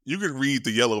You can read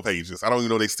the yellow pages. I don't even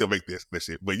know they still make this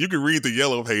shit, but you can read the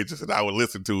yellow pages and I would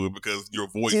listen to it because your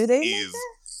voice is.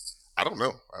 I don't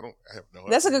know. I have no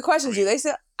idea. That's a good question. Do they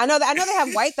still? I know they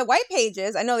have the white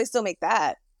pages. I know they still make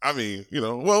that. I mean,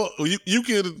 well, you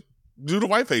can do the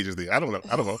white pages then. I don't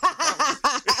know.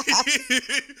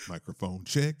 Microphone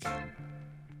check.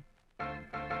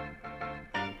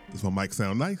 Does my mic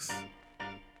sound nice?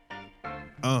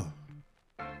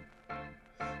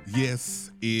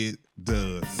 Yes, it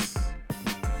does.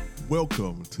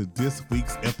 Welcome to this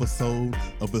week's episode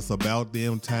of It's About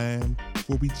Damn Time,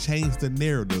 where we change the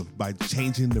narrative by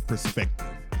changing the perspective.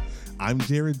 I'm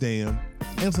Jade, and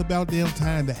it's about damn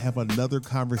time to have another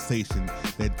conversation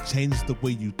that changes the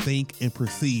way you think and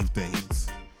perceive things.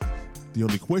 The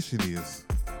only question is,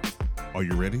 are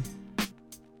you ready?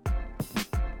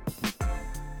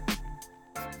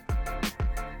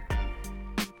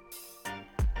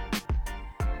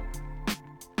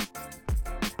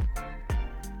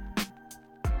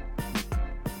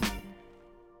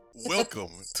 Welcome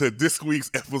to this week's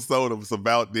episode of It's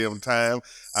About Damn Time.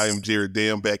 I am Jade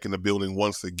back in the building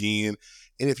once again.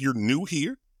 And if you're new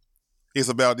here, It's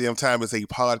About Damn Time is a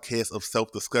podcast of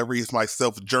self-discovery. It's my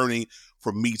self-journey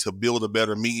for me to build a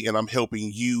better me. And I'm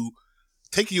helping you,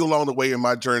 take you along the way in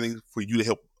my journey for you to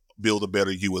help build a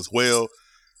better you as well.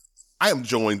 I am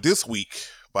joined this week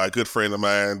by a good friend of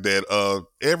mine that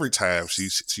every time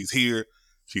she's here,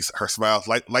 her smile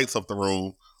lights up the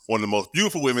room. One of the most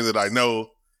beautiful women that I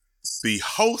know. The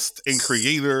host and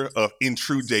creator of In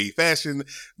True Jade Fashion,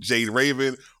 Jade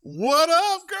Raven. What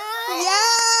up, girl?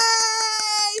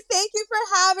 Yay! Thank you for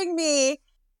having me.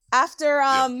 After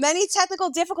many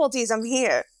technical difficulties, I'm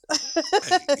here.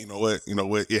 Hey, you know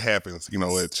what? It happens. You know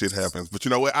what? Shit happens. But you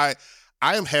know what? I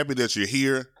am happy that you're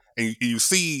here. And you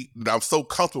see that I'm so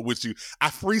comfortable with you. I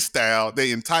freestyled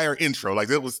the entire intro.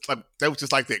 That was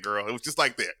just like that, girl. It was just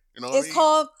like that. You know what I mean?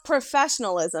 Called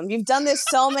professionalism. You've done this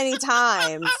so many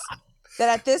times that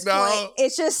at this point,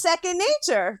 it's just second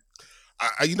nature.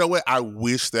 You know what? I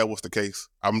wish that was the case.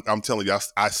 I'm telling you,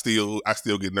 I still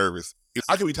get nervous.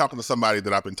 I could be talking to somebody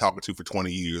that I've been talking to for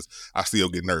 20 years. I still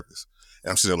get nervous.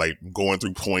 And I'm still going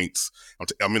through points.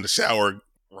 I'm in the shower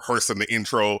rehearsing the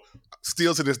intro.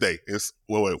 Still to this day,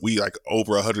 we like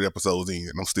over 100 episodes in,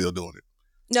 and I'm still doing it.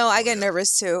 No, I get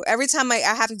nervous too. Every time I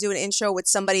have to do an intro with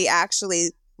somebody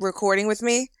actually recording with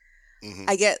me, I'm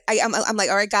like,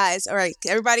 all right, guys, all right,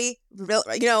 everybody,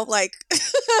 like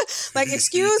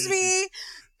excuse me.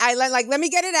 I let me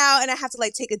get it out, and I have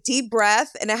to take a deep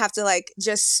breath, and I have to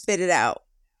just spit it out.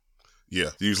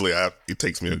 Yeah, usually it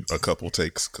takes me a couple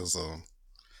takes because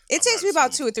it takes me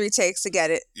about 2 or 3 takes to get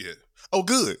it. Yeah. Oh,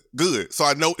 good. So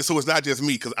I know. So it's not just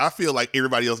me because I feel like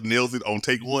everybody else nails it on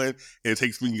take one, and it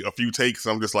takes me a few takes.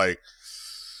 So I'm just like,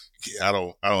 yeah, I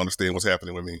don't understand what's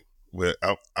happening with me. But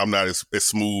I'm not as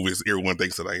smooth as everyone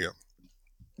thinks that I am.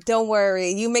 Don't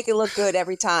worry, you make it look good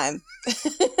every time.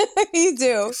 You do.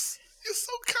 You're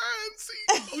so kind.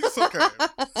 See, you're so kind.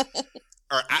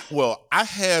 All right. I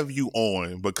have you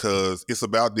on because it's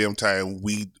about damn time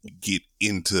we get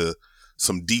into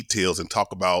some details and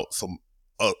talk about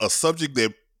a subject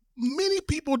that many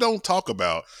people don't talk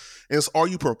about. And it's, are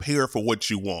you prepared for what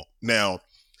you want? Now,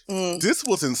 this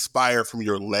was inspired from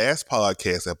your last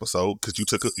podcast episode because you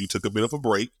took a bit of a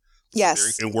break.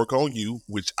 Yes. And work on you,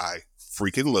 which I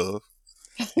freaking love.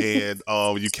 And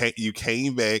you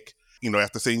came back,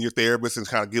 after seeing your therapist and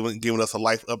kind of giving us a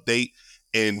life update.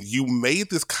 And you made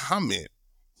this comment.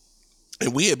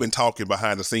 And we had been talking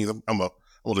behind the scenes. I'm gonna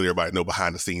let everybody know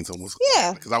behind the scenes on what's going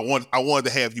on, because I wanted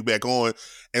to have you back on,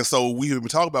 and so we've been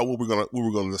talking about what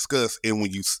we're gonna discuss. And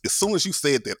as soon as you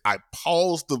said that, I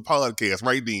paused the podcast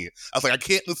right then. I was like, I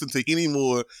can't listen to any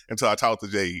more until I talk to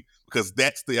Jade, because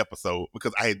that's the episode.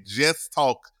 Because I had just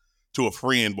talked to a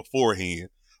friend beforehand.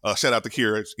 Shout out to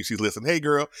Kira if she's listening. Hey,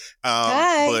 girl.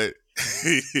 Hi. But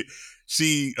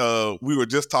we were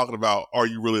just talking about, are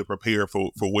you really prepared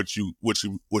for what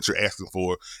you're asking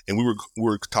for? And we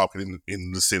were talking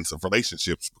in the sense of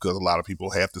relationships, because a lot of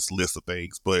people have this list of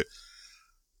things, but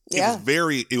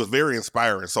it was very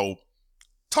inspiring. So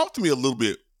talk to me a little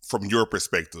bit from your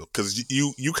perspective, because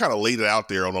you kind of laid it out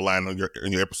there on the line on your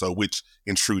episode, which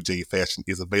In True Jade Fashion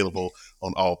is available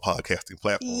on all podcasting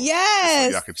platforms. Yes.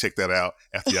 So y'all can check that out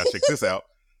after y'all check this out.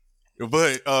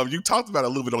 But you talked about it a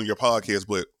little bit on your podcast,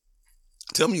 but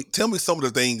tell me some of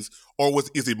the things, or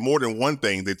is it more than one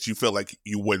thing that you felt like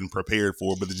you wasn't prepared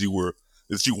for, but that you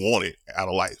wanted out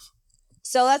of life?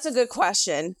 So that's a good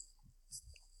question.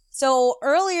 So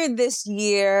earlier this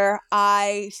year,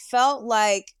 I felt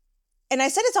like, and I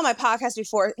said this on my podcast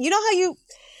before, you know how have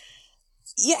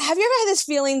you ever had this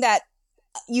feeling that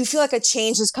you feel like a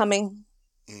change is coming?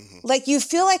 Like you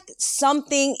feel like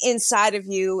something inside of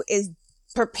you is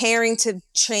preparing to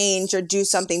change or do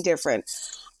something different.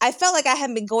 I felt like I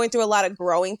had been going through a lot of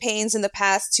growing pains in the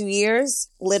past 2 years,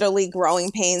 literally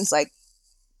growing pains, like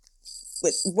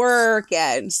with work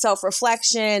and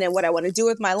self-reflection and what I want to do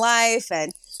with my life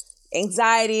and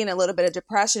anxiety and a little bit of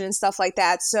depression and stuff like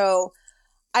that. So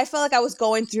I felt like I was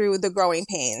going through the growing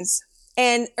pains.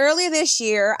 And earlier this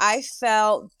year, I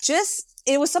felt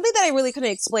it was something that I really couldn't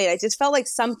explain. I just felt like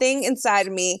something inside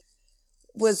of me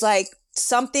was like,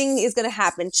 something is going to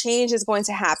happen. Change is going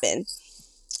to happen.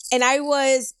 And I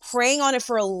was praying on it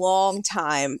for a long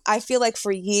time. I feel like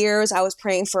for years, I was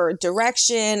praying for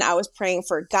direction. I was praying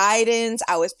for guidance.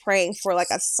 I was praying for like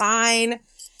a sign.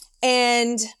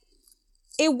 And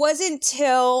it wasn't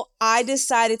until I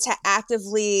decided to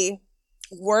actively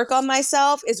work on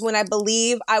myself is when I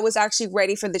believe I was actually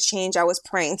ready for the change I was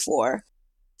praying for.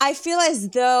 I feel as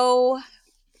though,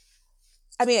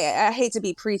 I mean, I hate to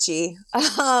be preachy.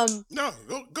 No,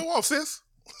 go off, sis.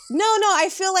 No, I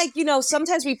feel like,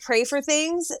 sometimes we pray for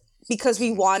things because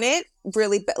we want it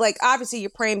really. Like, obviously,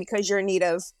 you're praying because you're in need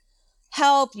of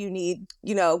help. You need,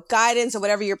 guidance or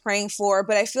whatever you're praying for.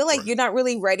 But I feel like you're not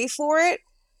really ready for it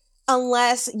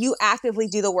unless you actively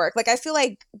do the work. Like, I feel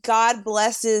like God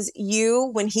blesses you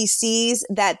when he sees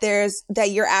that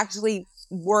you're actually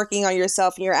working on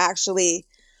yourself and you're actually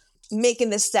making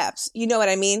the steps. You know what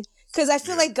I mean? Because I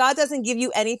feel like God doesn't give you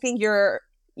anything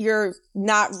you're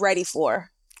not ready for.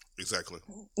 Exactly.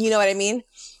 You know what I mean?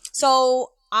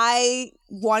 So I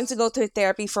wanted to go to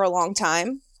therapy for a long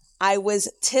time. I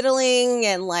was tittling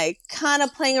and like kind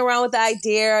of playing around with the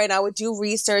idea, and I would do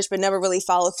research but never really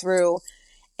follow through.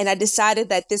 And I decided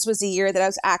that this was the year that I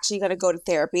was actually going to go to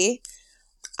therapy.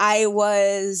 I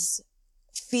was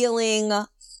feeling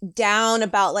down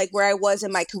about like where I was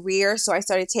in my career, so I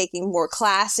started taking more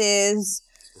classes.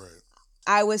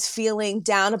 I was feeling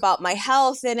down about my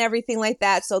health and everything like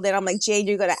that. So then I'm like, Jade,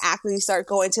 you're going to actively start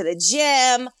going to the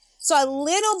gym. So a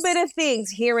little bit of things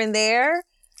here and there.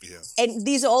 Yeah. And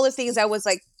these are all the things I was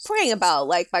like praying about,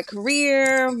 like my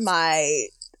career,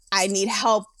 I need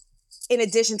help in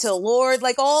addition to the Lord.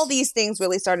 Like all these things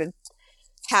really started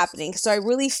happening. So I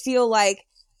really feel like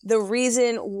the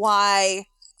reason why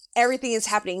everything is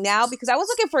happening now, because I was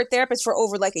looking for a therapist for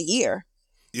over like a year.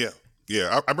 Yeah.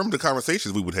 Yeah, I remember the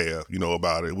conversations we would have,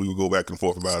 about it. We would go back and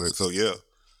forth about it. So, yeah.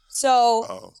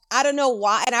 So, I don't know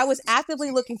why. And I was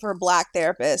actively looking for a Black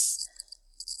therapist.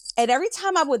 And every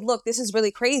time I would look, this is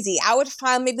really crazy, I would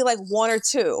find maybe like one or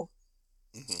two.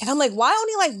 Mm-hmm. And I'm like, why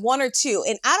only like one or two?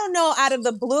 And I don't know, out of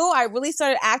the blue, I really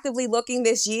started actively looking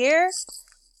this year.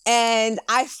 And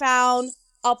I found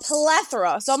a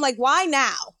plethora. So I'm like, why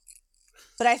now?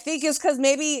 But I think it's because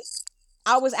maybe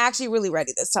I was actually really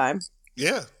ready this time.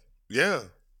 Yeah. Yeah.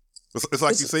 It's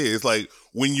like you say, it's like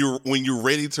when you're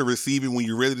ready to receive it, when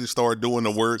you're ready to start doing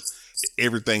the work,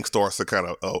 everything starts to kind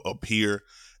of appear.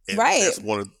 And right. That's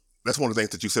one of the things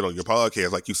that you said on your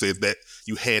podcast. Like you said that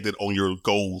you had it on your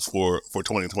goals for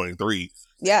 2023.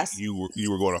 Yes. You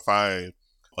were going to find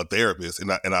a therapist,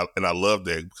 and I love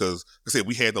that because like I said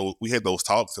we had those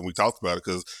talks and we talked about it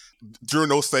because during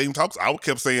those same talks I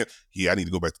kept saying, yeah, I need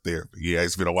to go back to therapy. Yeah,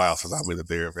 it's been a while since I've been to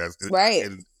therapy. Right.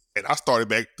 And I started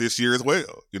back this year as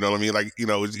well. You know what I mean? Like,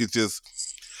 it's just,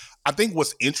 I think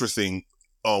what's interesting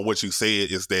on what you said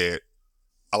is that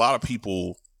a lot of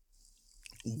people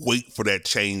wait for that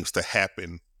change to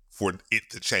happen for it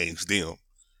to change them.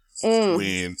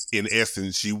 When in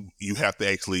essence, you have to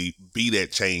actually be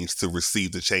that change to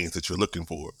receive the change that you're looking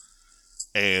for.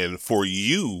 And for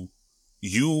you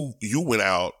went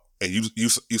out and you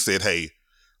said, hey,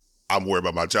 I'm worried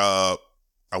about my job.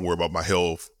 I'm worried about my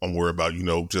health. I'm worried about,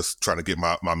 just trying to get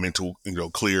my mental,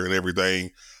 clear and everything.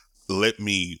 Let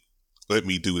me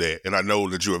do that. And I know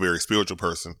that you're a very spiritual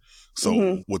person.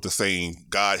 So with the saying,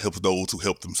 God helps those who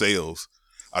help themselves,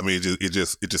 I mean, it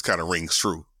just kind of rings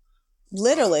true.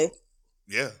 Literally.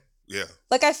 Yeah.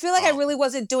 Like, I feel like I really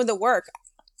wasn't doing the work.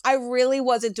 I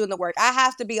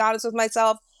have to be honest with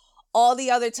myself. All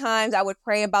the other times I would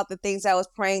pray about the things I was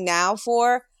praying now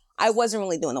for, I wasn't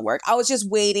really doing the work. I was just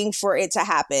waiting for it to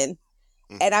happen.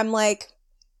 And I'm like,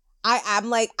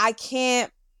 I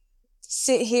can't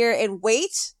sit here and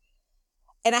wait.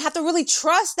 And I have to really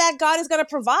trust that God is going to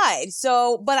provide.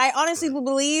 So, but I honestly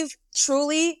believe,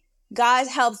 truly, God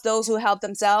helps those who help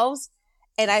themselves.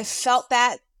 And I felt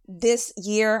that this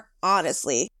year,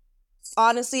 honestly.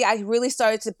 Honestly, I really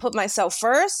started to put myself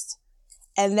first.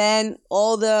 And then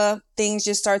all the things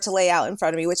just start to lay out in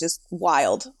front of me, which is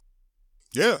wild.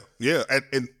 Yeah.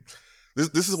 And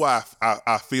this is why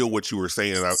I feel what you were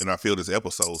saying, and I feel this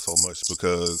episode so much,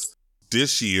 because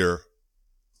this year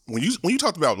when you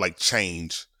talked about like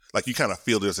change, like you kind of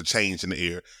feel there's a change in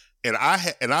the air, and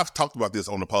I've talked about this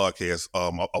on the podcast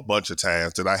a bunch of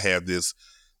times, that I have this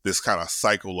kind of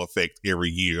cycle effect every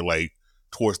year. Like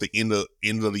towards the end of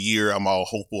the year, I'm all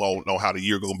hopeful. I don't know how the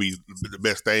year gonna be the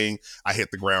best thing. I hit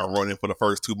the ground running for the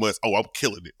first 2 months. Oh, I'm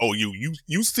killing it. Oh,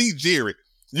 you see Jared,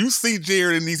 in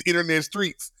these internet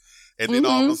streets, and then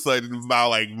all of a sudden by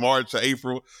like March or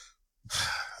April,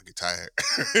 I get tired.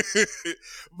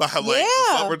 By like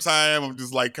the summertime, I'm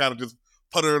just like kind of just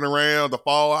puttering around. The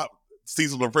fall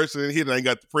seasonal depression hit, and I ain't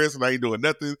got depressed, and I ain't doing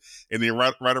nothing. And then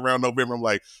right around November, I'm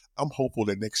like, I'm hopeful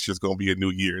that next year's gonna be a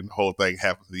new year, and the whole thing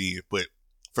happens at the end. But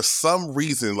for some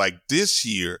reason, like this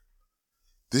year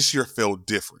felt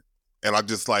different, and I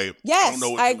just like, yes, I don't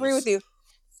know. I agree with you.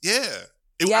 Yeah.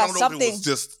 I don't know if it was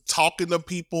just talking to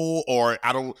people, or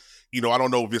I don't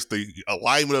know if it's the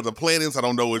alignment of the planets. I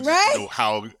don't know,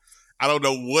 how, I don't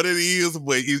know what it is,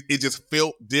 but it just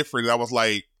felt different. And I was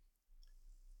like,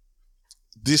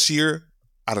 this year,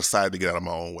 I decided to get out of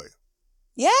my own way.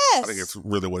 Yes. I think it's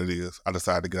really what it is. I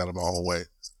decided to get out of my own way.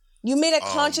 You made a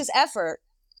conscious effort.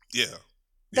 Yeah.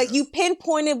 Like you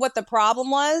pinpointed what the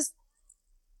problem was,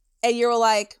 and you were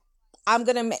like, I'm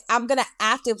gonna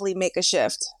actively make a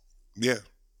shift. Yeah.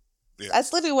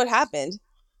 That's literally what happened.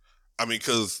 I mean,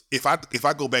 because if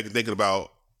I go back and thinking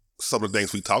about some of the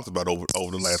things we talked about over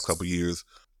the last couple of years,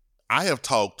 I have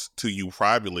talked to you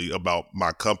privately about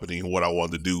my company and what I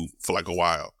wanted to do for like a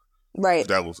while. Right.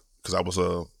 That was because I was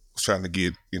trying to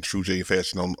get in true Jade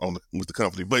fashion with the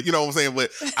company, but you know what I'm saying.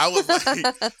 But I was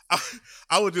like,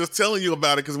 I was just telling you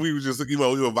about it because we were just we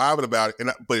were vibing about it,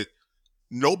 but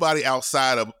nobody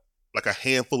outside of like a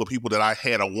handful of people that I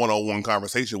had a one-on-one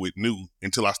conversation with knew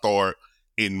until I started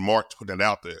in March putting it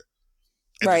out there.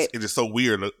 And right. It's just so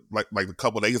weird. Like a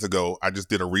couple of days ago, I just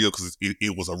did a reel because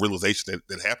it was a realization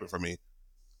that happened for me.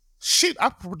 Shit,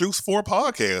 I produced 4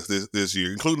 podcasts this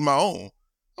year, including my own.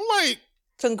 I'm like,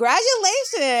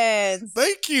 congratulations.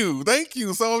 Thank you.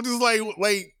 So I'm just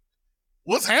like,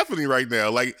 what's happening right now?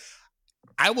 Like,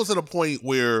 I was at a point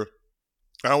where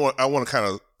I want to kind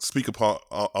of speak upon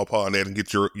that and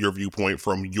get your viewpoint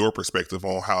from your perspective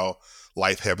on how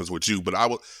life happens with you. But I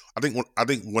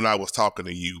think when I was talking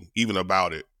to you, even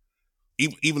about it,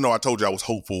 even though I told you I was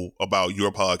hopeful about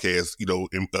your podcast,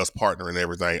 and us partnering and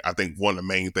everything, I think one of the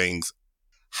main things,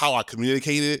 how I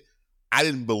communicated, I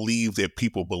didn't believe that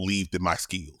people believed in my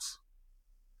skills.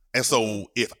 And so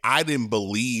if I didn't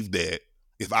believe that,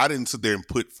 if I didn't sit there and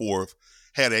put forth,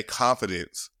 had that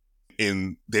confidence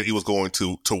in that it was going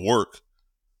to work,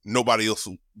 nobody else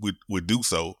would do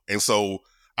so. And so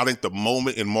I think the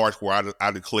moment in March where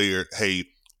I declared, hey,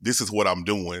 this is what I'm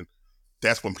doing,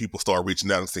 that's when people start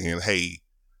reaching out and saying, hey,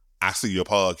 I see your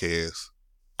podcast.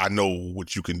 I know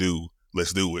what you can do.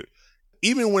 Let's do it.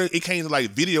 Even when it came to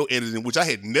like video editing, which I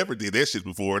had never did that shit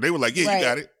before, they were like, yeah, you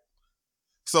got it.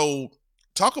 So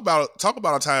talk about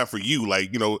a time for you.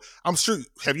 Like, I'm sure,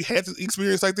 have you had this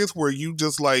experience like this where you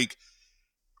just like,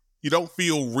 you don't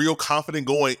feel real confident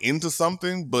going into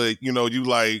something, but you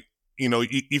like,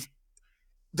 if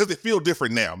does it feel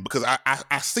different now? Because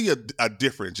I see a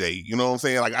different Jade. You know what I'm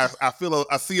saying? Like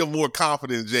I see a more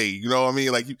confident Jade. You know what I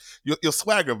mean? Like your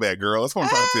swagger back, girl. That's what I'm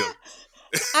trying to tell you.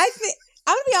 I think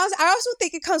I'm gonna be honest. I also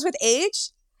think it comes with age.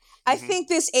 I think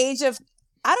this age of,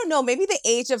 I don't know, maybe the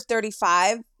age of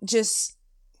 35 just,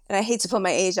 and I hate to put my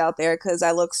age out there because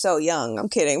I look so young. I'm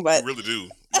kidding, but you really do.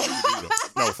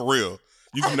 No, for real.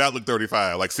 You do not look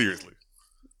 35. Like seriously.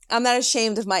 I'm not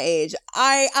ashamed of my age.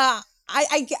 I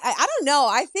don't know.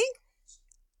 I think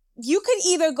you could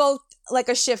either go, like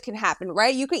a shift can happen,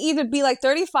 right? You could either be like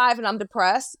 35 and I'm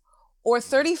depressed, or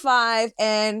 35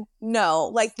 and no,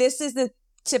 like this is the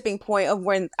tipping point of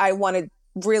when I want to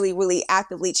really, really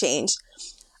actively change.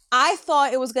 I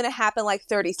thought it was going to happen like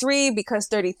 33 because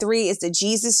 33 is the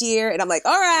Jesus year. And I'm like,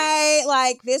 all right,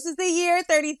 like this is the year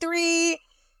 33.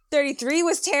 33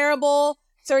 was terrible.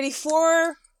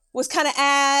 34 was kind of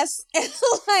ass. And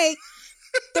like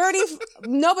 30,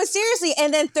 no, but seriously.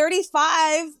 And then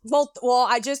 35, well,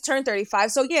 I just turned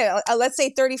 35. So yeah, let's say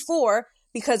 34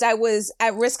 because I was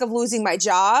at risk of losing my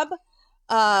job,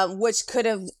 which could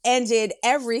have ended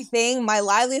everything, my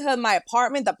livelihood, my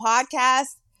apartment, the podcast,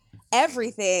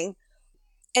 everything.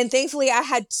 And thankfully I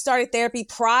had started therapy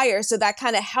prior. So that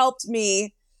kind of helped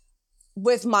me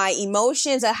with my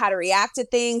emotions and how to react to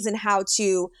things and how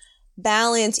to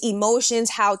balance emotions,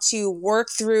 how to work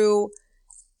through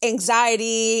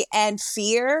anxiety and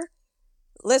fear.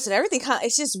 Listen, everything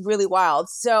it's just really wild.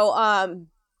 So I'm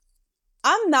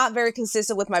not very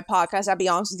consistent with my podcast, I'll be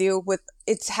honest with you.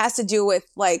 It has to do with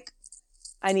like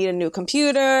I need a new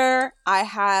computer. I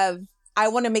have I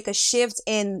want to make a shift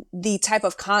in the type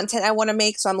of content I want to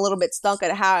make. So I'm a little bit stuck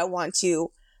at how I want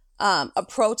to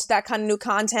approach that kind of new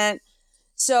content.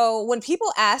 So when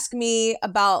people ask me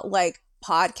about like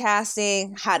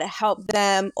podcasting, how to help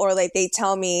them, or like they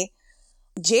tell me,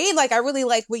 Jade, like I really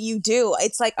like what you do,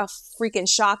 it's like a freaking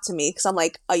shock to me because I'm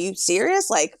like, are you serious?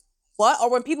 Like what?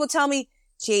 Or when people tell me,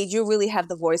 Jade, you really have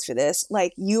the voice for this.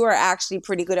 Like you are actually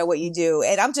pretty good at what you do.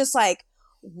 And I'm just like,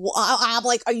 I'm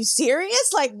like, are you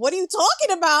serious? Like, what are you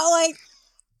talking about? Like,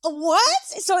 what?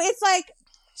 So it's like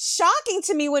shocking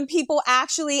to me when people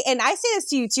actually, and I say this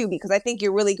to you too, because I think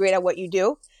you're really great at what you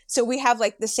do. So we have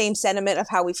like the same sentiment of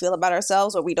how we feel about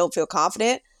ourselves, or we don't feel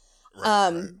confident.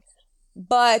 Right.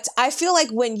 But I feel like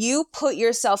when you put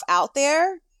yourself out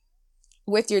there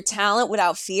with your talent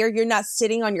without fear, you're not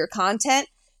sitting on your content.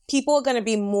 People are going to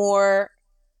be more,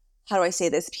 how do I say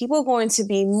this? People are going to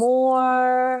be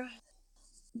more,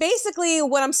 basically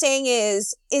what I'm saying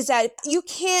is that you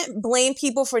can't blame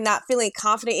people for not feeling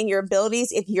confident in your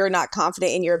abilities if you're not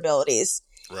confident in your abilities.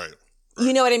 Right.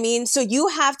 You know what I mean? So you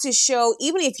have to show,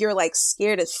 even if you're like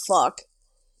scared as fuck,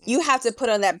 you have to put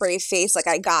on that brave face like,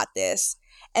 I got this.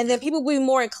 And then people will be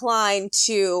more inclined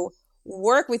to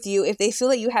work with you if they feel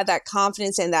that you have that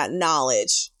confidence and that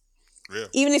knowledge. Yeah.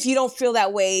 Even if you don't feel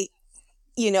that way,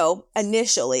 you know,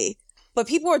 initially. But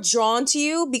people are drawn to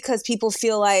you because people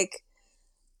feel like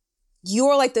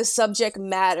you're like the subject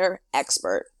matter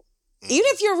expert. Even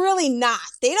if you're really not.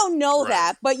 They don't know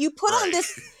that. But you put on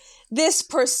this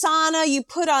persona, you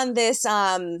put on this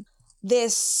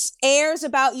airs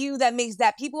about you that makes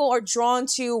that people are drawn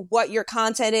to what your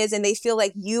content is, and they feel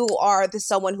like you are the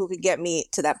someone who could get me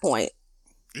to that point.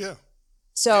 Yeah.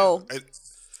 So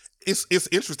it's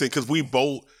interesting because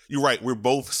you're right, we're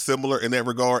both similar in that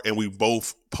regard, and we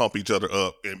both pump each other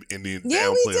up and then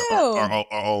downplay our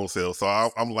own selves. So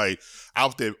I'm like, I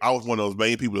was one of those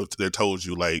main people that told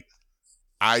you, like,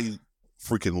 I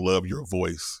freaking love your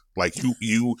voice. Like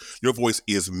your voice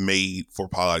is made for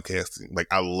podcasting. Like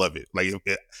I love it. Like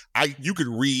you could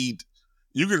read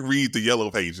the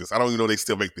yellow pages. I don't even know if they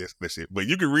still make this shit, but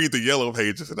you can read the yellow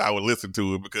pages and I would listen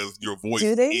to it because your voice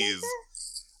is.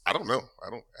 I don't know.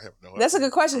 I have no. That's a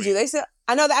good question. Do they still?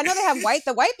 I know they have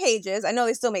the white pages. I know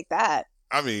they still make that.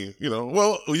 I mean, you know,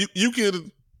 well, you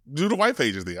can do the white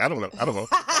pages then. I don't know.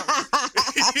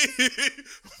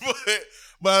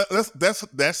 But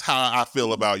that's how I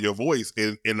feel about your voice,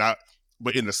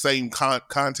 but in the same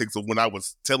context of when I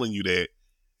was telling you that,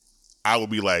 I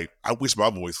would be like, I wish my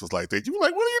voice was like that. You were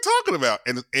like, what are you talking about?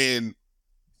 And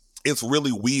it's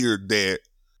really weird that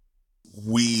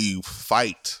we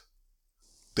fight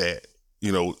that.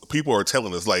 You know, people are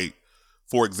telling us, like,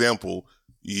 for example,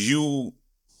 you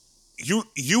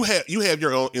have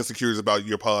your own insecurities about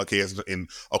your podcast, and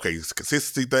okay, it's a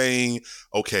consistency thing.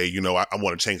 Okay, you know, I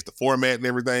want to change the format and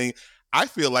everything. I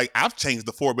feel like I've changed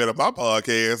the format of my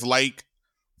podcast like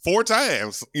 4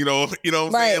 times. You know what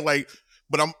I'm saying? Like,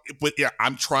 but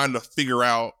I'm trying to figure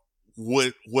out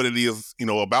what it is, you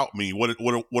know, about me. What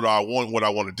I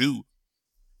want to do.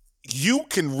 You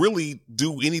can really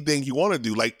do anything you want to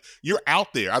do. Like, you're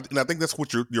out there, and I think that's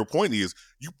what your point is.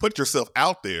 You put yourself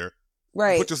out there.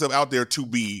 Right. You put yourself out there to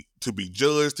be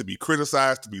judged, to be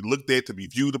criticized, to be looked at, to be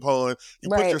viewed upon. You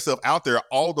put yourself out there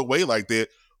all the way like that.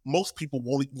 Most people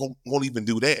won't even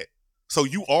do that. So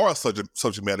you are a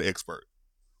subject matter expert.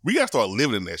 We gotta start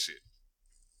living in that shit.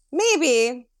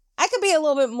 Maybe I could be a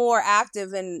little bit more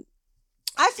active, and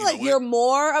I feel like you're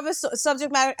more of a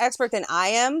subject matter expert than I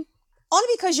am, only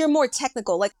because you're more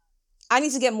technical. Like, I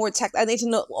need to get more I need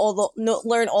to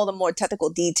learn all the more technical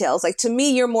details. Like, to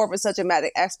me, you're more of a subject matter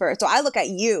expert. So I look at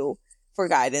you for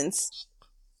guidance.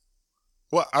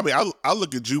 Well, I mean, I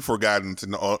look at you for guidance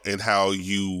in how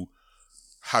you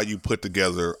put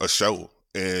together a show,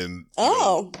 and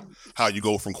know, how you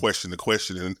go from question to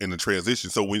question in the transition.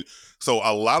 So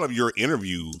a lot of your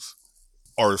interviews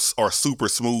are super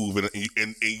smooth,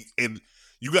 and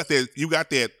you got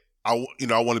that. I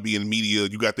want to be in media.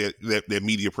 You got that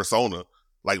media persona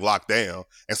like locked down,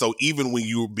 and so even when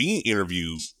you're being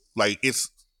interviewed, like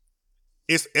it's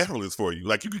effortless for you.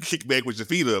 Like, you can kick back with your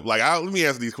feet up. Like, let me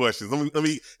answer these questions. Let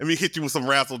me hit you with some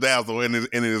razzle dazzle, and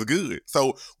it is good.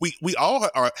 So we all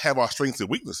have our strengths and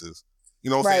weaknesses. You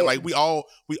know what I'm saying? Like, we all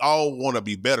want to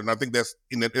be better, and I think that's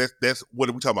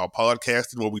what we talking about,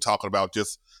 podcasting. What we talking about,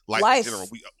 just life in general.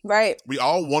 We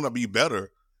all want to be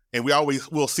better, and we always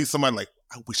will see somebody like,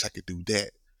 I wish I could do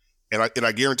that. And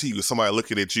I guarantee you, somebody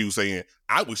looking at you saying,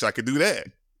 I wish I could do that.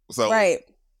 So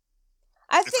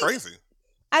it's crazy.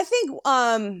 I think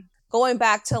going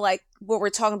back to like what we're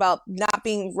talking about, not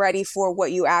being ready for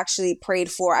what you actually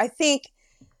prayed for, I think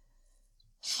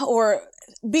or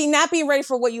not being ready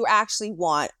for what you actually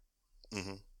want.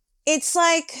 Mm-hmm. It's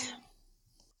like,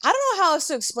 I don't know how else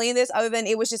to explain this other than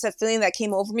it was just a feeling that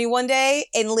came over me one day.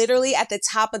 And literally at the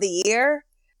top of the year,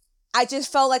 I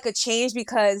just felt like a change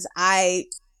because I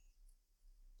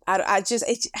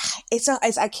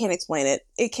can't explain it.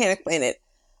 It can't explain it.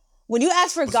 When you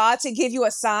ask for God to give you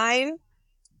a sign,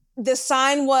 the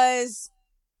sign was,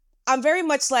 I'm very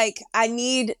much like, I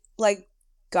need, like,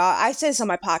 God, I said this on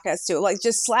my podcast too, like,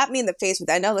 just slap me in the face with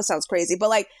that. I know that sounds crazy, but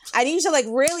like, I need you to like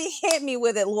really hit me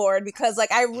with it, Lord, because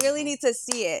like, I really need to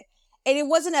see it. And it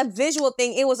wasn't a visual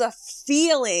thing. It was a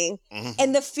feeling. Mm-hmm.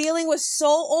 And the feeling was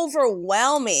so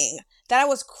overwhelming that I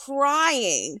was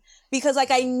crying because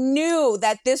like, I knew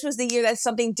that this was the year that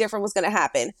something different was going to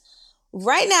happen.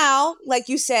 Right now, like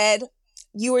you said,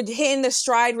 you were hitting the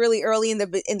stride really early in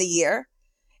the year.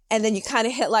 And then you kind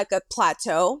of hit like a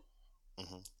plateau.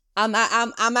 Mm-hmm. I'm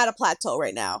at a plateau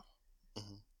right now.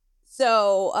 Mm-hmm.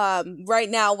 So right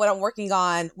now, what I'm working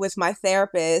on with my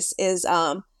therapist is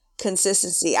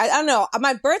consistency. I don't know.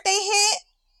 My birthday hit,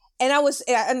 and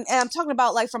I'm talking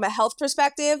about like from a health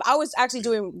perspective. I was actually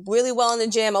doing really well in the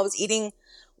gym. I was eating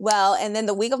well, and then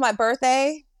the week of my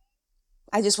birthday,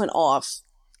 I just went off.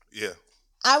 Yeah,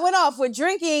 I went off with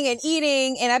drinking and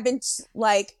eating, and I've been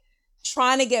like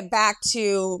trying to get back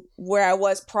to where I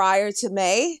was prior to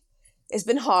May. It's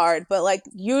been hard, but like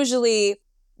usually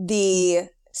the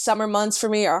summer months for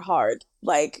me are hard.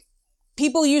 Like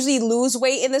people usually lose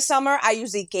weight in the summer. I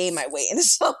usually gain my weight in the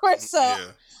summer. So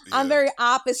I'm very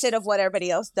opposite of what everybody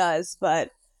else does, but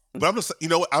I'm just,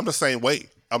 I'm the same way.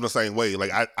 I'm the same way.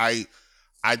 Like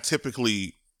I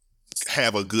typically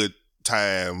have a good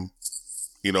time,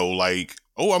 like,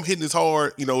 oh, I'm hitting this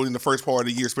hard, in the first part of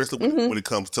the year, especially when it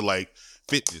comes to like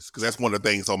fitness, because that's one of the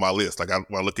things on my list. Like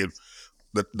when I look at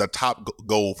the top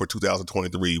goal for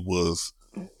 2023 was,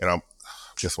 and I'm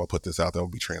just want to put this out there, I'll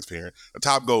be transparent. The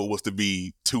top goal was to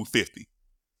be 250.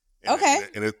 Okay.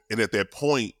 And at that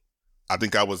point, I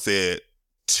think I was at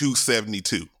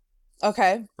 272.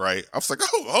 Okay. Right. I was like,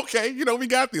 oh, okay. We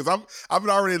got this. I've been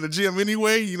already in the gym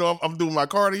anyway. I'm doing my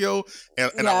cardio,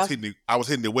 and I was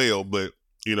hitting it well, but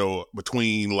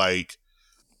between like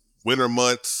winter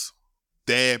months,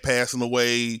 dad passing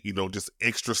away, just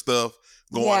extra stuff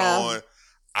going on.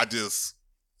 I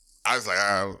was like,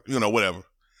 whatever.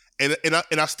 And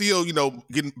I still,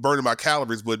 getting burning my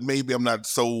calories, but maybe I'm not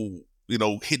so,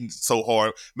 hitting so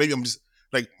hard. Maybe I'm just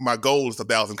like, my goal is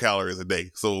 1,000 calories a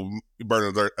day. So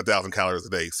burning 1,000 calories a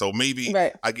day. So maybe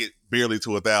I get barely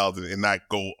to 1,000 and not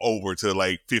go over to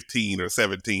like 15 or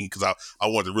 17 because I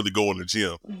want to really go in the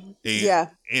gym.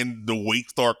 And the weight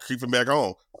start creeping back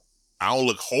on. I don't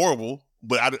look horrible,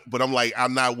 but I'm like,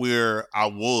 I'm not where I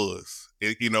was,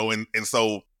 and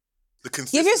so the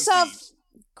consistency. Give yourself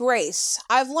grace.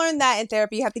 I've learned that in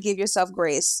therapy, you have to give yourself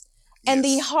grace. And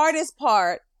the hardest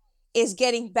part is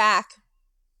getting back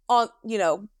on,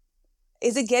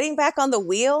 is it getting back on the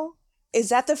wheel? Is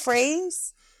that the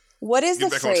phrase? What is the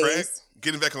phrase?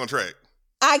 Getting back on track.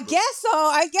 I guess so.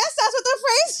 I guess that's what the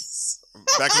phrase is.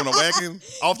 Back on the wagon?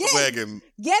 Off the wagon.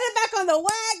 Get it back on the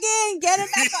wagon. Get it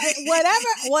back on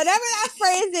whatever that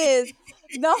phrase is.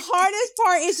 The hardest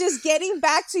part is just getting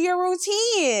back to your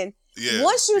routine. Yeah,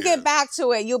 once you get back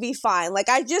to it, you'll be fine. Like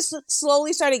I just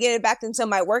slowly started getting back into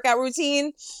my workout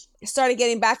routine, started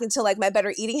getting back into like my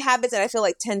better eating habits, and I feel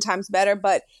like 10 times better.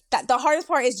 But the hardest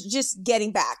part is just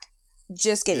getting back.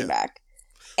 Just getting back.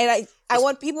 And I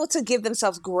want people to give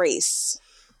themselves grace.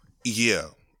 Yeah.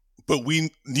 But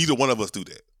neither one of us do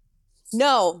that.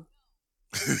 No.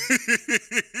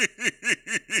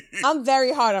 I'm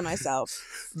very hard on myself.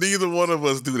 Neither one of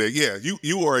us do that. Yeah,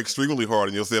 you are extremely hard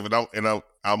on yourself, and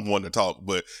I'm one to talk,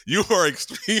 but you are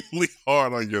extremely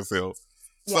hard on yourself.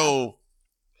 Yeah. So,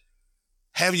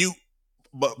 have you,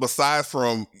 besides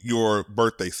from your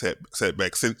birthday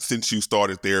setback, since you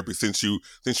started therapy, since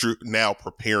you're now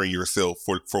preparing yourself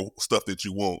for stuff that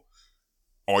you want,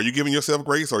 are you giving yourself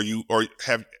grace?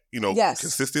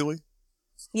 Consistently?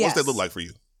 Yes. What's that look like for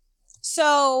you?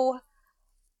 So,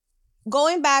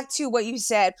 going back to what you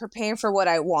said, preparing for what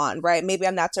I want, right? Maybe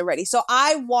I'm not so ready. So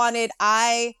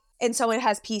and someone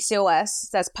has PCOS,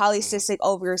 that's polycystic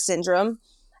ovary syndrome.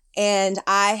 And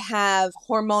I have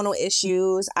hormonal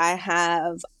issues. I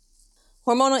have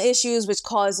hormonal issues, which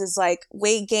causes like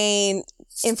weight gain,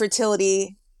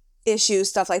 infertility issues,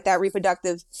 stuff like that,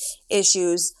 reproductive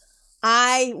issues.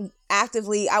 I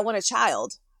want a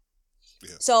child.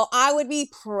 Yeah. So I would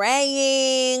be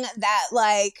praying that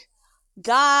like,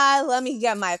 God, let me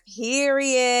get my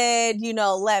period,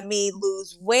 let me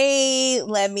lose weight,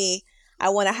 I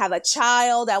want to have a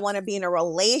child, I want to be in a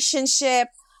relationship.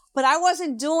 but I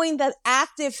wasn't doing the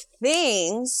active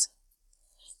things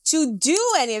to do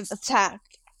any of the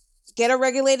tasks. Get a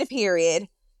regulated period,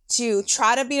 to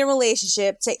try to be in a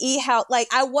relationship, to eat health. Like,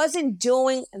 I wasn't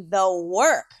doing the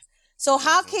work. So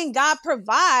how can God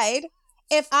provide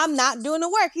if I'm not doing the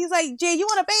work? He's like, Jay, you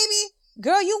want a baby?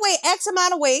 Girl, you weigh X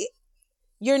amount of weight.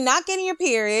 You're not getting your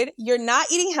period. You're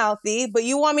not eating healthy, but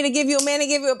you want me to give you a man and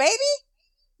give you a baby?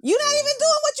 You're not even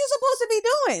doing what you're supposed to be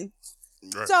doing.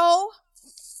 Right. So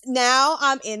now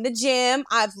I'm in the gym.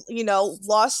 I've,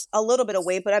 lost a little bit of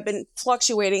weight, but I've been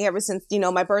fluctuating ever since,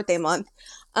 my birthday month.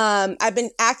 I've been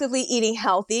actively eating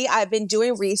healthy. I've been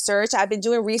doing research. I've been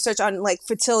doing research on like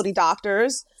fertility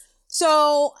doctors.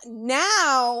 So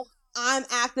now I'm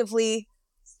actively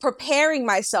preparing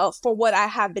myself for what I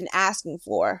have been asking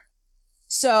for.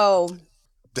 So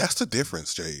that's the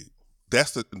difference, Jade.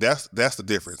 That's the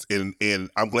difference. And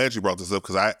I'm glad you brought this up,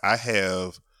 because I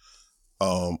have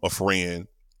a friend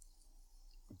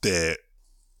that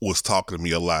was talking to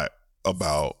me a lot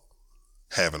about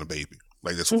having a baby.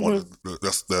 Like, that's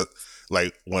that's the,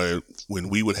 like, when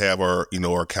we would have our,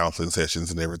 our counseling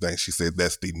sessions and everything, she said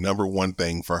that's the number one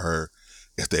thing for her,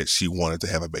 is that she wanted to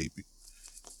have a baby.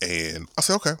 And I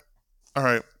said, okay, all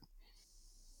right.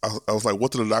 I was like,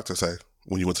 what did the doctor say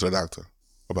when you went to the doctor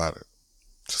about it?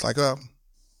 She's like, hey,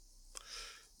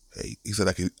 he said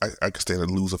I could stand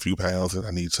to lose a few pounds, and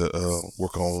I need to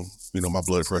work on, my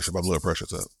blood pressure. My blood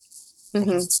pressure's up.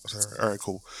 Okay. I said, all right,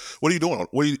 cool. What are you doing?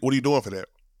 What are you doing for that?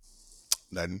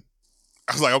 Nothing.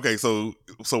 I was like, okay, so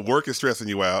work is stressing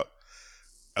you out.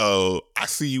 I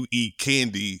see you eat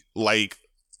candy like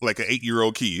an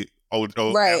 8-year-old kid.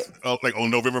 Right. Like on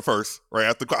November 1st, right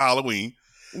after Halloween.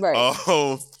 Right.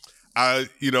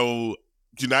 You're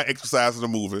not exercising or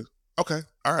moving. Okay,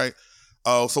 all right.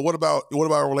 So what about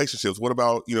relationships? What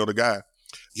about, the guy?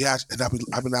 Yeah, and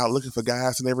I've been out looking for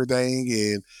guys and everything,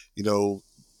 and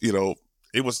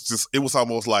it was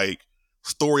almost like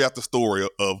story after story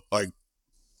of like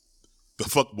the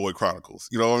fuckboy chronicles.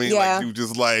 You know what I mean? Yeah. Like, you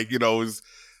just like,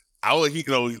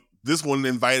 this one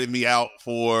invited me out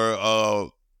for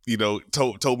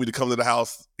told me to come to the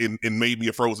house and made me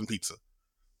a frozen pizza.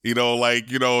 And I'm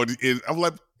like,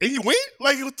 and you went?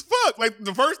 Like, what the fuck? Like,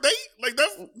 the first date? Like,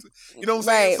 that's, what I'm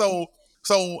saying? Right.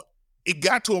 So it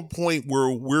got to a point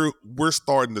where we're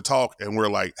starting to talk, and we're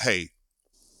like, hey,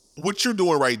 what you're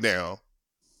doing right now,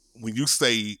 when you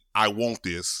say I want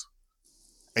this,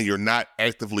 and you're not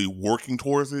actively working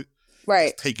towards it,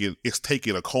 right? It's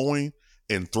taking a coin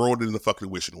and throwing it in the fucking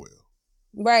wishing well,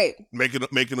 right?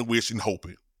 Making a wish and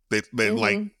hoping that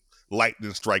like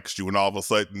lightning strikes you, and all of a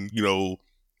sudden, you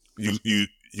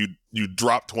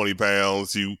drop 20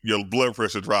 pounds, your blood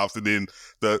pressure drops, and then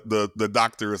the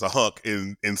doctor is a hunk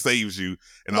and saves you,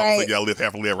 and all of a sudden y'all live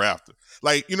happily ever after.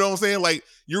 Like, you know what I'm saying? Like,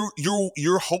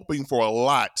 you're hoping for a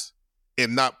lot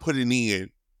and not putting in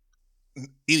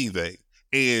anything.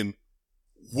 And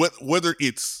whether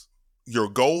it's your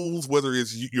goals, whether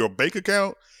it's your bank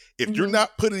account, if you're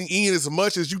not putting in as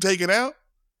much as you taking out,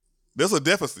 there's a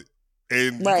deficit,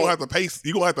 and you're gonna have to pay.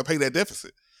 You're gonna have to pay that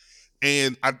deficit.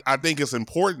 And I think it's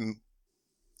important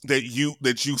that you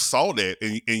saw that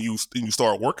and you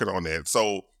start working on that.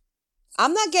 So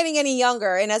I'm not getting any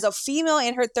younger, and as a female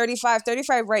in her 35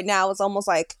 right now, it's almost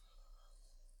like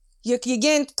you're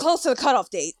getting close to the cutoff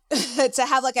date to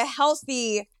have like a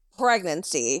healthy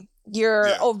pregnancy. Your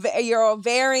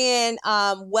ovarian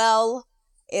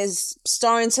is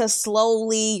starting to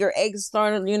slowly, your eggs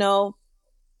starting,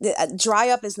 dry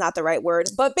up is not the right word,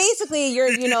 but basically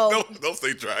you're, don't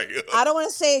say dry up. I don't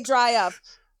want to say dry up,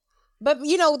 but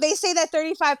they say that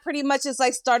 35 pretty much is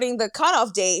like starting the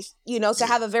cutoff date, to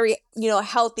have a very,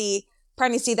 healthy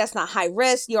pregnancy that's not high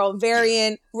risk. Your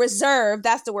ovarian reserve,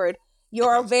 that's the word.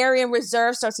 Your ovarian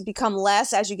reserve starts to become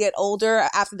less as you get older.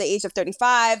 After the age of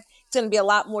 35, it's going to be a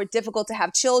lot more difficult to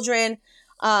have children.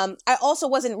 I also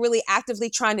wasn't really actively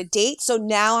trying to date. So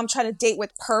now I'm trying to date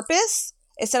with purpose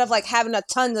instead of like having a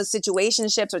ton of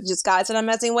situationships or just guys that I'm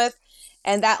messing with.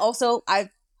 And that also, I've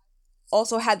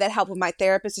also had that help with my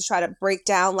therapist to try to break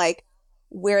down like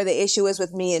where the issue is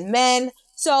with me and men.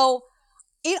 So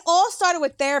it all started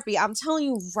with therapy. I'm telling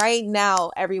you right now,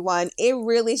 everyone, it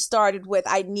really started with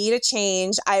I need a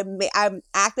change. I'm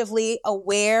actively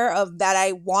aware of that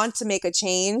I want to make a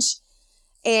change.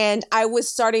 And I was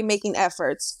starting making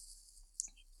efforts.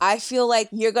 I feel like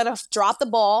you're going to drop the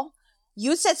ball.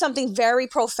 You said something very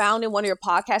profound in one of your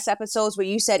podcast episodes where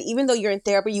you said, even though you're in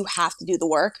therapy, you have to do the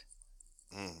work.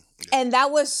 And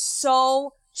that was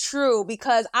so true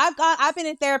because I've been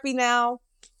in therapy now,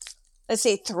 let's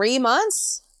say 3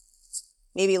 months,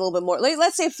 maybe a little bit more.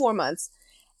 Let's say 4 months.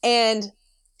 And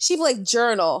she'd be like,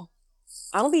 journal.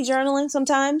 I don't be journaling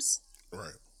sometimes.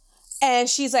 Right. And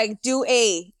she's like, do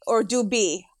A or do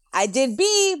B. I did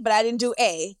B, but I didn't do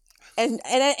A. And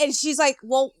she's like,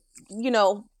 well, you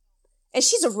know, and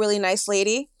she's a really nice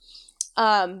lady.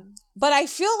 But I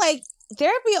feel like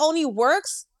therapy only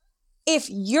works if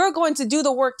you're going to do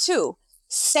the work too.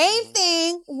 Same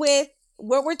thing with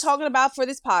what we're talking about for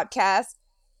this podcast.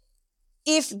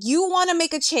 If you want to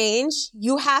make a change,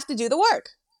 you have to do the work.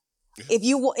 If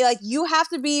you like, you have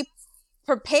to be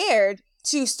prepared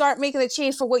to start making the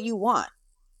change for what you want.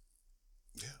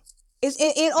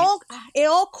 It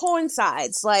all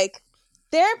coincides. Like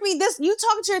therapy, you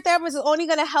talking to your therapist is only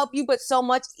going to help you, but so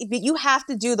much. But you have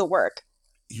to do the work.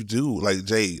 You do, like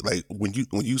Jade. Like when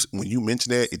you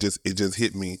mentioned that, it just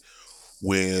hit me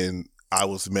when I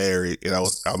was married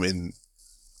and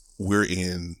we're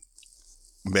in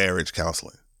marriage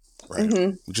counseling, right?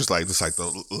 Mm-hmm. Just like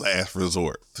the last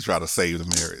resort to try to save the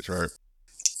marriage, right?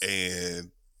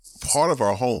 And part of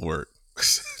our homework,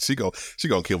 she gonna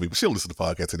kill me, but she'll listen to the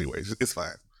podcast anyway. It's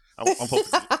fine. I'm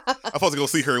supposed to go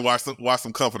see her and watch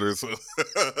some comforters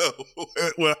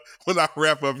when I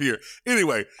wrap up here.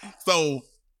 Anyway, so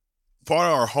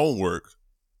part of our homework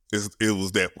it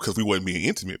was that because we wasn't being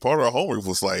intimate. Part of our homework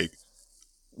was like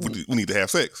we need to have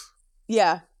sex.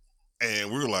 Yeah.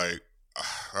 And we were like,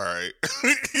 all right.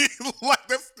 Like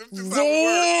that's just Damn. how it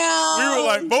worked. We were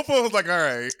like, both of us was like, all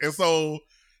right.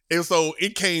 And so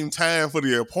it came time for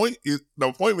the appointment. The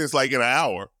appointment's like in an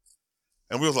hour.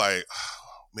 And we was like,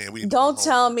 oh, man, we don't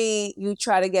tell me you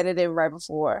try to get it in right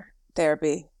before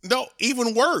therapy. No,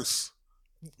 even worse.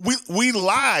 We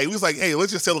lied. We was like, hey,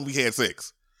 let's just tell them we had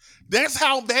sex. That's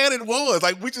how bad it was.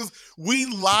 Like we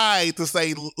lied to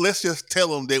say, let's just tell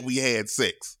them that we had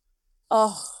sex.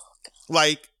 Oh,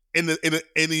 like and then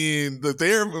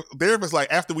the therapist,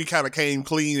 like after we kind of came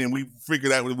clean and we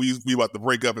figured out we about to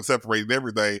break up and separate and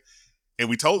everything, and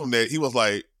we told him that, he was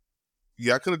like,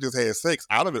 yeah, I could have just had sex.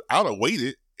 I'd have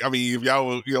waited. I mean, if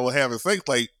y'all were having sex,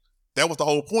 like that was the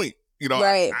whole point. You know,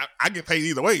 right. I get paid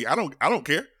either way. I don't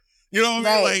care. You know what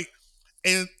I mean? Like,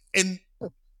 and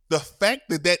the fact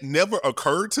that never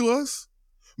occurred to us,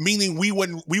 meaning we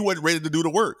wasn't ready to do the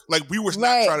work. Like we were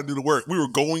not trying to do the work. We were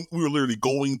literally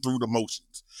going through the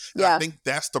motions. And I think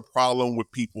that's the problem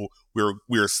with people.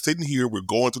 We're sitting here, we're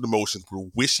going through the motions, we're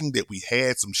wishing that we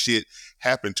had some shit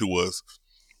happen to us,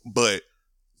 but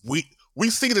we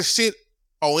see the shit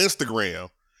on Instagram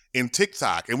and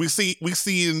TikTok, and we see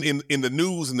in the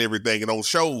news and everything and on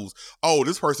shows, oh,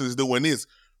 this person is doing this.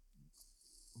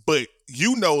 But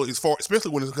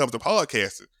especially when it comes to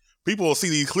podcasting, people will see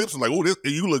these clips and like, oh,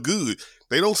 you look good.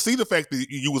 They don't see the fact that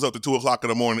you was up to 2:00 in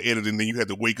the morning editing, and then you had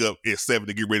to wake up at 7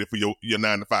 to get ready for your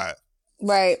 9 to 5.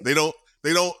 Right. They don't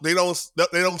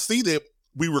see that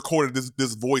we recorded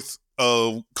this voice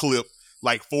clip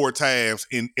like 4 times,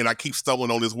 and I keep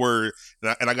stumbling on this word,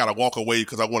 and I gotta walk away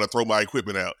because I want to throw my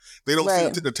equipment out. They don't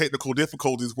see the technical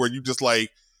difficulties where you just like,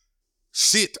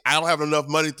 shit, I don't have enough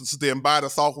money to sit there and buy the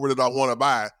software that I want to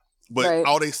buy, but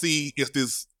all they see is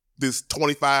this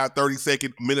 25, 30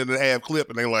 second, minute and a half clip,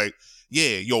 and they're like,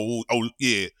 yeah,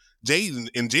 Jade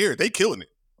and Jared, they killing it.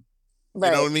 Right.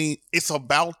 You know what I mean? It's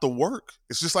about the work.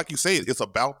 It's just like you said, it's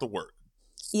about the work.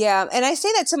 Yeah, and I say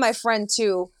that to my friend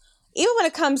too. Even when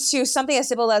it comes to something as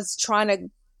simple as trying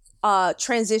to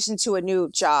transition to a new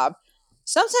job,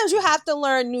 sometimes you have to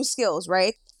learn new skills,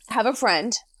 right? I have a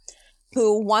friend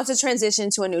who wants to transition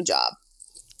to a new job.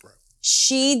 Right.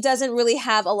 She doesn't really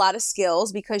have a lot of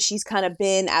skills because she's kind of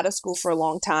been out of school for a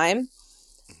long time.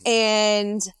 Mm-hmm.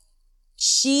 And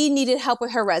she needed help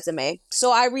with her resume.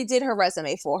 So I redid her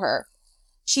resume for her.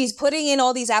 She's putting in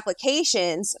all these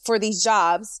applications for these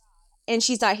jobs, and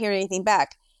she's not hearing anything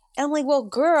back. And I'm like, well,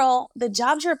 girl, the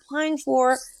jobs you're applying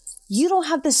for, you don't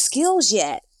have the skills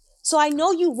yet. So I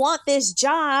know you want this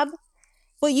job,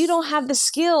 but you don't have the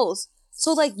skills.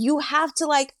 So like you have to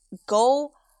like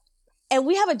go, and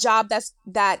we have a job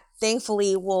that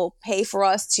thankfully will pay for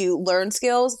us to learn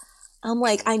skills. I'm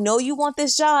like, I know you want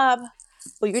this job,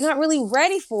 but you're not really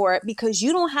ready for it because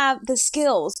you don't have the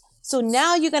skills. So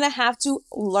now you're going to have to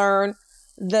learn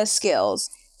the skills.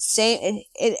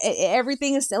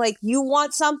 Everything is like, you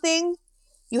want something,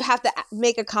 you have to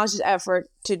make a conscious effort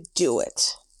to do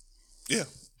it. Yeah.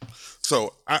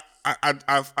 So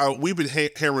we've been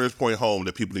hammering this point home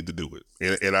that people need to do it,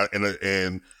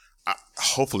 and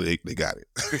hopefully they got it.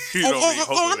 You know what I mean?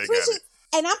 Hopefully they got it.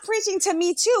 And I'm preaching to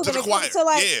me too. To the choir.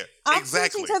 I'm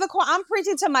preaching to the choir. I'm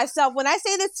preaching to myself. When I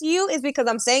say this to you, is because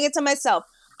I'm saying it to myself.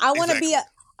 I want to be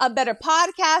a better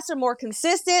podcaster, more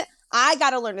consistent. I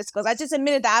got to learn the skills. I just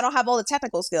admitted that I don't have all the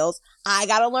technical skills. I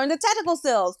got to learn the technical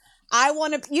skills. I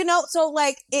want to, so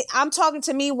like, I'm talking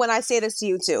to me when I say this to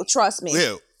you too. Trust me.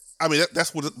 Yeah. I mean,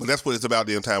 that's what it's about.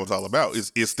 Damn time it's all about.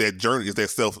 It's that journey. It's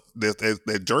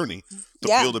that journey to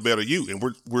build a better you. And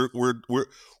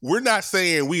we're not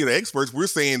saying we are the experts. We're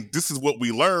saying this is what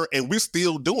we learn, and we're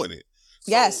still doing it.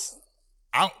 So yes.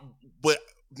 But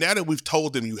now that we've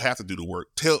told them you have to do the work,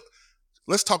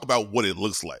 let's talk about what it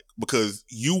looks like, because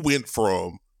you went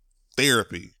from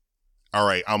therapy. All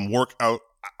right,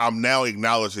 I'm now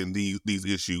acknowledging these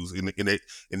issues, and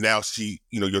now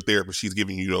your therapist, she's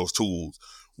giving you those tools.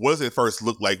 What does it first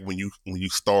look like when you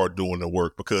start doing the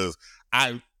work? Because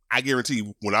I guarantee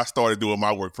you, when I started doing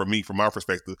my work, from my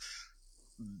perspective,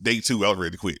 day 2, I was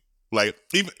ready to quit. Like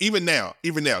even now,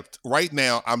 right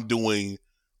now, I'm doing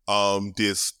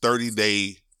this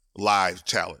 30-day live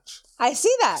challenge. I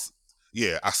see that.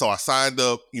 Yeah, I signed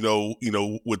up,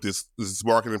 with this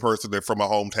marketing person that from my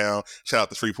hometown. Shout out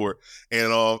to Shreveport, and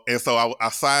so I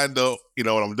signed up, and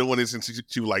I'm doing this, and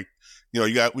she was like,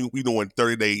 we doing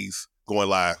 30 days going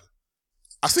live.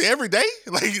 I said, every day,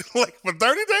 like for 30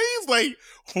 days, like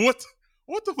what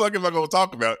the fuck am I gonna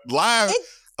talk about? Live,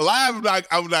 I'm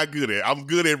not good at. I'm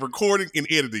good at recording and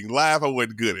editing. Live, I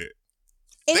wasn't good at.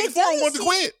 And I wanted to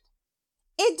quit.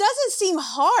 It doesn't seem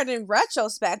hard in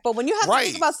retrospect, but when you have to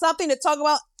think about something to talk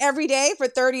about every day for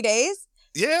 30 days.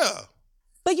 Yeah.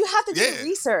 But you have to do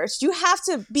research. You have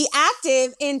to be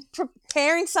active in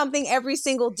preparing something every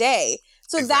single day.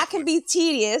 So that can be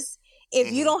tedious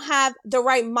if you don't have the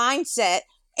right mindset.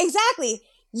 Exactly.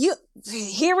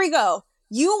 Here we go.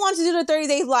 You want to do the 30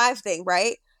 days live thing,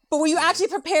 right? But were you actually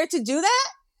prepared to do that?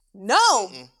 No.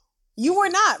 You were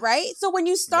not, right? So when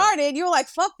you started, you were like,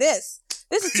 fuck this.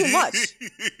 This is too much.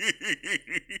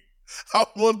 I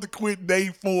wanted to quit day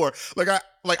 4.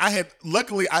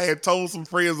 Luckily I had told some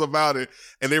friends about it,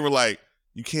 and they were like,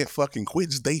 you can't fucking quit,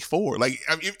 it's day 4. Like,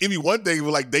 if you one day it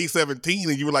was like day 17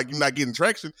 and you were like, you're not getting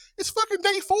traction, it's fucking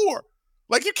day 4.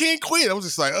 Like, you can't quit. I was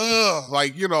just like, ugh,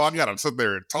 like, I gotta sit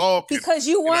there and talk. Because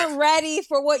you weren't ready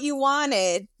for what you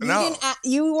wanted.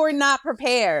 You were not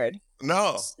prepared.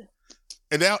 No.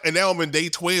 And now I'm in day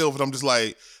 12, and I'm just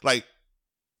like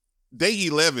day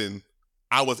 11,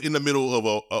 I was in the middle of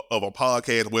a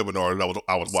podcast webinar that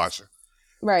I was watching.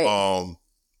 Right.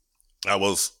 I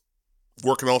was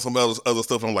working on some other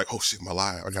stuff, and I'm like, oh shit, my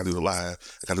live. I gotta do the live.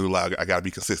 I gotta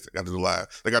be consistent. I gotta do the live.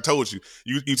 Like I told you,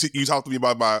 you talked to me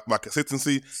about my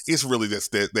consistency. It's really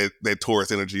that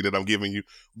Taurus energy that I'm giving you.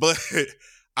 But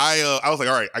I was like,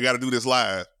 all right, I gotta do this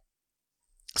live.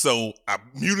 So I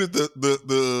muted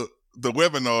the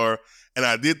webinar, and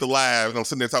I did the live, and I'm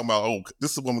sitting there talking about,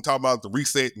 this is what I'm talking about, the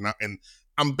reset, and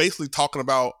I'm basically talking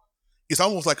about, it's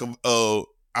almost like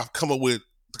I've come up with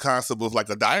the concept of like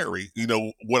a diary,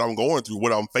 what I'm going through,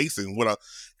 what I'm facing,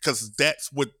 because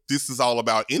that's what this is all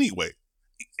about anyway.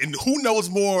 And who knows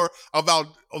more about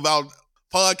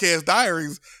podcast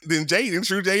diaries than Jade in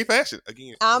true Jade fashion?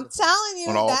 Again, I'm telling you,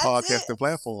 on all podcasting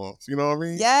platforms. You know what I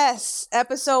mean? Yes.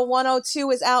 Episode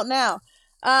 102 is out now.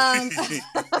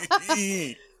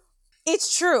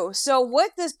 It's true. So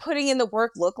what does putting in the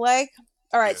work look like?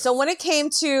 All right. Yeah. So when it came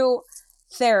to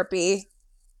therapy,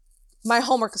 my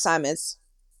homework assignments,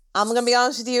 I'm going to be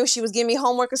honest with you. She was giving me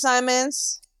homework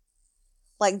assignments,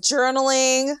 like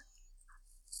journaling.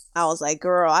 I was like,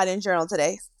 girl, I didn't journal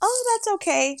today. Oh, that's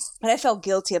okay. But I felt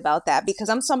guilty about that because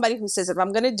I'm somebody who says, if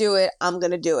I'm going to do it, I'm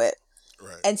going to do it.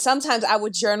 Right. And sometimes I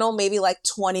would journal maybe like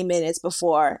 20 minutes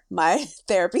before my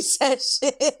therapy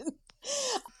session.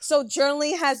 So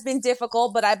journaling has been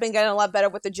difficult, but I've been getting a lot better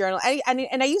with the journal.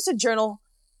 And I used to journal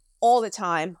all the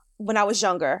time when I was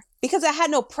younger because I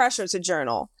had no pressure to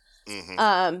journal.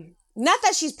 Mm-hmm. Not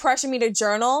that she's pressuring me to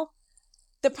journal.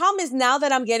 The problem is now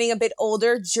that I'm getting a bit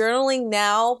older, journaling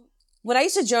now, when I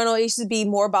used to journal, it used to be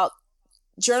more about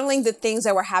journaling the things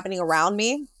that were happening around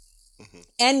me. Mm-hmm.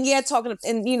 And talking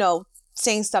and,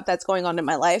 saying stuff that's going on in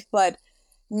my life. But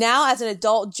now as an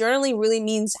adult, journaling really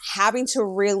means having to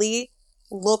really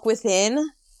look within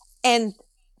and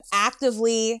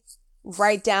actively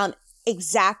write down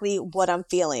exactly what I'm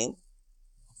feeling.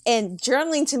 And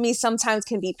journaling to me sometimes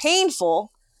can be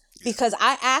painful because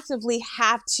I actively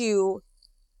have to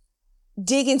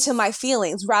dig into my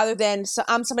feelings rather than, so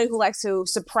I'm somebody who likes to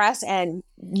suppress and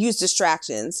use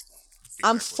distractions.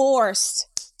 I'm forced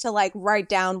to write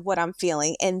down what I'm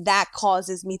feeling, and that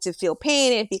causes me to feel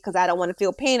pain. And because I don't want to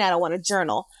feel pain, I don't want to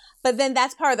journal. But then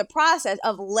that's part of the process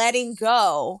of letting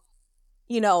go,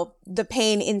 the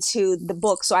pain into the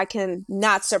book so I can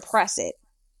not suppress it.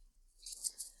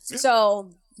 Yeah.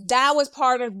 So that was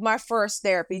part of my first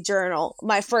therapy journal,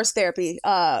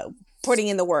 putting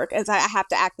in the work, as I have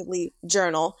to actively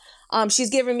journal. She's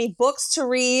given me books to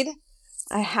read.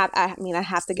 I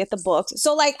have to get the books.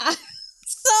 So like,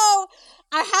 so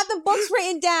I have the books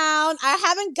written down. I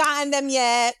haven't gotten them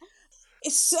yet.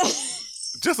 It's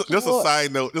just a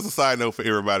side note. Just a side note for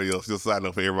everybody else. Just a side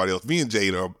note for everybody else. Me and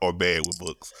Jade are bad with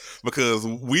books because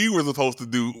we were supposed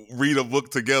to read a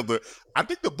book together. I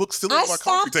think the book's still on my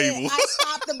coffee table. I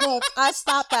stopped the book. I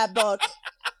stopped that book.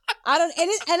 I don't.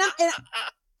 And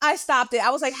I stopped it.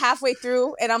 I was like halfway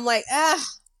through, and I'm like, ah.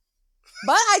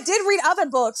 But I did read other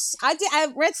books. I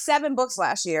read 7 books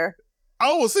last year.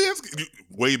 Oh, see, that's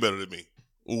way better than me.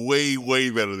 Way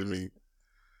better than me.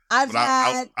 I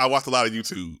watched a lot of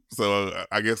YouTube, so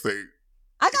I guess they.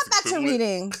 I got back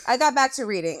to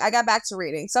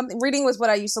reading. Reading was what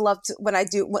I used to love when I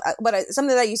do.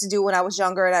 Something that I used to do when I was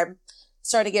younger, and I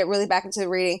started to get really back into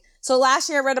reading. So last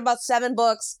year I read about 7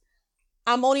 books.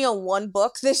 I'm only on 1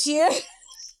 book this year,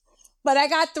 but I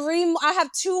got 3. I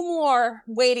have 2 more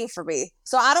waiting for me.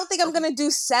 So I don't think I'm gonna do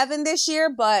 7 this year,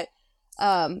 but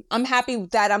I'm happy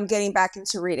that I'm getting back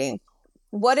into reading.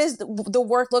 What is the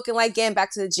work looking like getting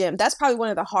back to the gym? That's probably one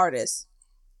of the hardest.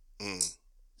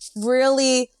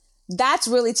 Really, that's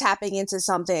really tapping into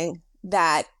something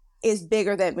that is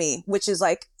bigger than me, which is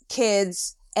like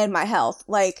kids and my health.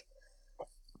 Like,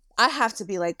 I have to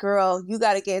be like, girl, you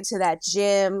got to get into that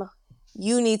gym.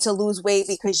 You need to lose weight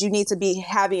because you need to be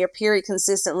having your period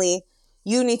consistently.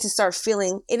 You need to start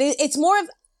feeling it. It's more of,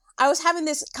 I was having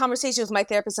this conversation with my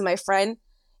therapist and my friend.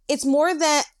 It's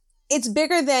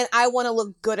bigger than I want to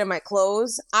look good in my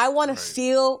clothes. I want to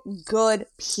feel good,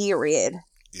 period.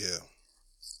 Yeah.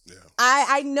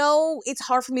 I know it's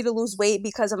hard for me to lose weight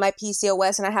because of my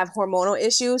PCOS and I have hormonal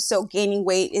issues. So gaining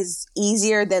weight is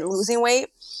easier than losing weight.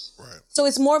 Right. So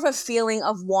it's more of a feeling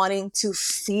of wanting to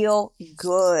feel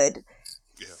good.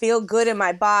 Yeah. Feel good in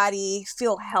my body,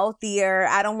 feel healthier.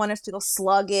 I don't want to feel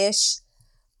sluggish.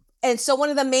 And so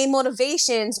one of the main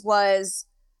motivations was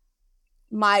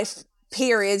my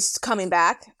periods coming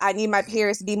back. I need my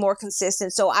periods to be more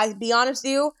consistent. So I be honest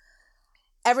with you,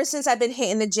 ever since I've been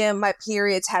hitting the gym, my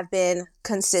periods have been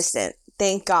consistent.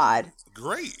 Thank God.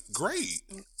 Great.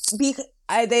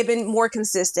 They've been more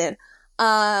consistent.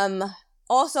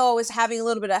 Also, I was having a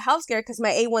little bit of health scare because my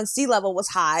A1C level was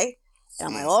high. And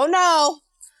I'm like, oh no,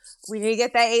 we need to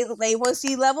get that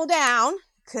A1C level down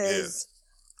because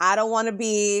I don't want to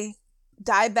be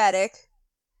diabetic.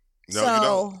 No, you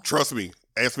don't. Trust me.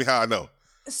 Ask me how I know.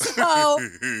 So,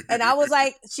 and I was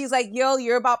like, she's like, yo,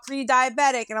 you're about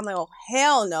pre-diabetic. And I'm like, oh,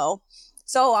 hell no.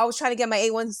 So I was trying to get my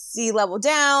A1C level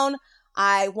down.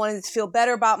 I wanted to feel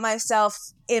better about myself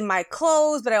in my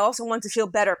clothes, but I also wanted to feel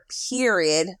better,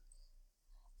 period.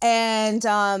 And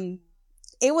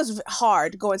it was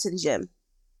hard going to the gym.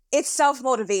 It's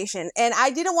self-motivation. And I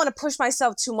didn't want to push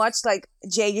myself too much. Like,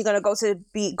 Jay, you're going to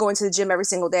going to the gym every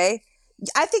single day.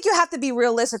 I think you have to be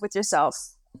realistic with yourself.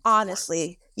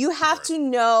 Honestly, you have to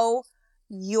know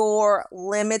your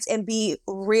limits and be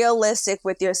realistic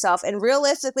with yourself. And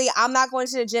realistically, I'm not going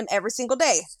to the gym every single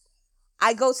day.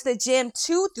 I go to the gym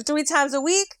 2 to 3 times a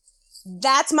week.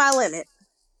 That's my limit.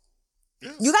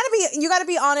 Yeah. You gotta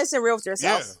be honest and real with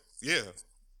yourself. Yeah.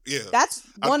 That's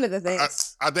one of the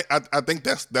things. I think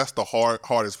that's the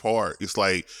hardest part. It's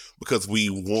like, because we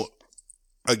want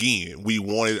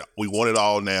it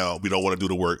all now. We don't want to do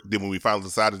the work. Then when we finally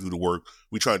decide to do the work,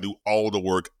 we try to do all the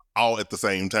work all at the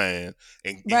same time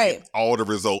and get all the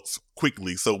results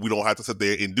quickly, so we don't have to sit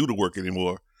there and do the work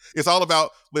anymore. It's all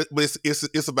about, but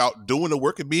it's about doing the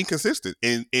work and being consistent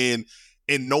and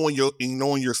knowing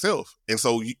yourself. And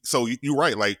so you're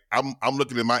right. Like, I'm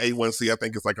looking at my A1C. I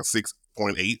think it's like a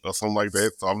 6.8 or something like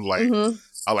that. So I'm like,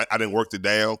 I didn't work it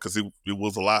down because it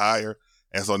was a lot higher.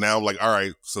 And so now I'm like, all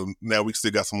right, so now we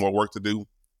still got some more work to do.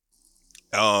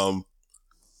 And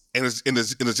it's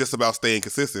just about staying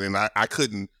consistent. And I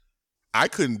couldn't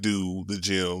do the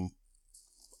gym.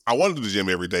 I want to do the gym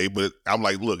every day, but I'm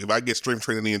like, look, if I get strength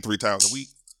training in 3 times a week,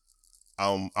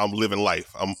 I'm living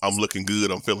life. I'm looking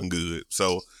good. I'm feeling good.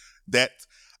 So I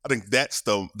think that's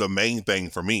the main thing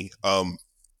for me.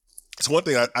 It's one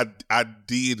thing I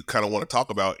did kind of want to talk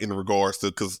about in regards to,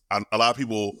 because a lot of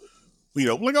people,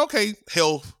 like, okay,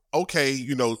 health, okay,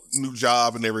 new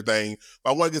job and everything.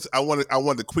 But I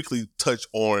wanted to quickly touch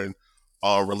on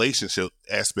relationship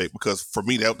aspect, because for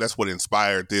me that's what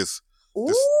inspired this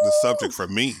subject for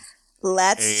me.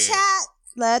 Let's chat.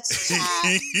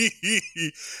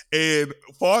 And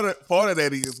part of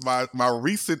that is my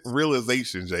recent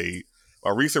realization, Jade.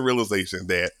 My recent realization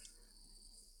that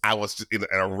I was just, and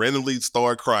I randomly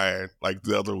started crying like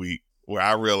the other week, where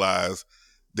I realized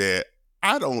that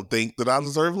I don't think that I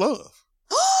deserve love.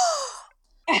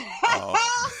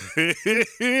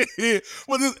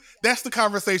 Well, that's the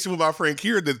conversation with my friend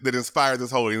Kira that inspired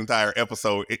this whole entire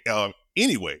episode.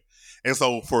 Anyway, and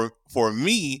for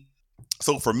me,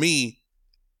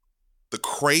 the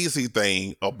crazy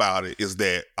thing about it is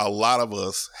that a lot of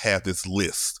us have this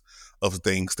list of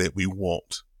things that we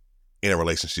want in a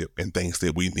relationship and things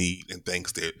that we need and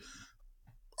things that,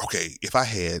 okay, if I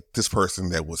had this person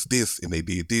that was this and they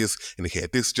did this and they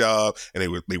had this job and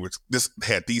they were this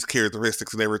had these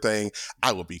characteristics and everything,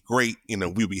 I would be great.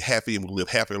 We'd be happy and we'll live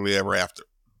happily ever after.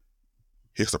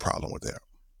 Here's the problem with that.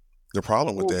 The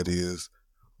problem with that is,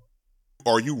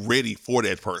 are you ready for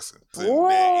that person?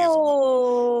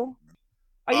 Whoa.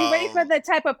 Are you ready for the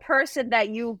type of person that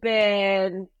you've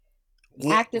been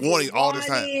actively wanting all this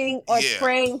time or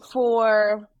praying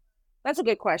for? That's a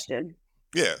good question.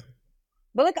 Yeah.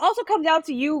 But it also comes down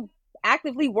to you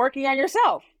actively working on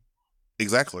yourself.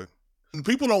 Exactly.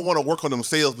 People don't want to work on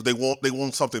themselves, but they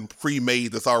want something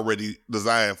pre-made that's already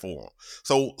designed for them.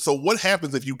 So what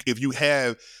happens if you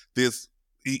have this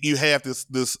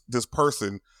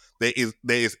person that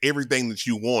is everything that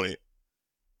you wanted,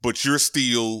 but you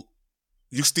still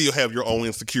have your own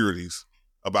insecurities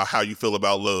about how you feel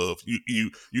about love.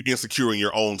 You insecure in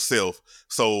your own self.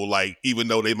 So like, even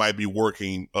though they might be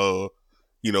working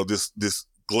this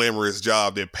glamorous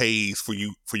job that pays for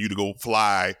you to go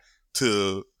fly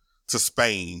to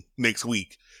Spain next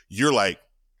week, you're like,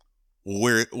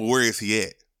 where is he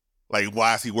at? Like,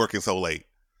 why is he working so late?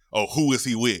 Oh, who is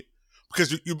he with?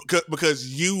 Because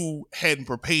you hadn't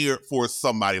prepared for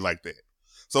somebody like that.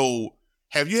 So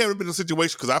have you ever been in a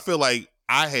situation? Because I feel like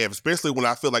I have, especially when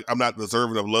I feel like I'm not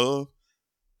deserving of love.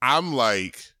 I'm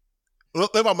like,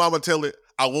 let my mama tell it,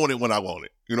 I want it when I want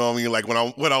it. You know what I mean? Like when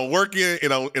I'm working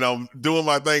and I'm doing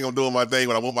my thing, I'm doing my thing.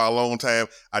 When I want my alone time,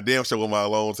 I damn sure want my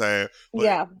alone time.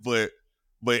 But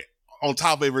on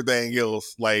top of everything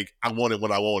else, like, I want it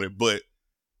when I want it. But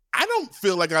I don't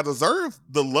feel like I deserve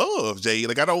the love, Jade.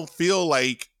 Like, I don't feel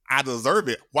like I deserve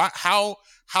it. Why? How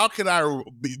can I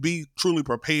be truly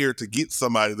prepared to get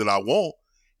somebody that I want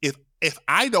if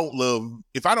I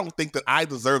don't think that I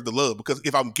deserve the love? Because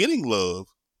if I'm getting love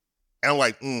and I'm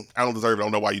like, I don't deserve it, I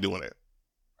don't know why you're doing that.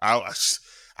 I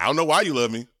don't know why you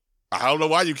love me. I don't know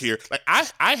why you care. Like,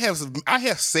 I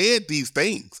have said these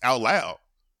things out loud.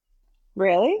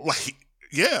 Really? Like,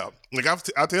 yeah. Like,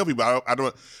 I tell people, I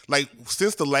don't, like,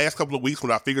 since the last couple of weeks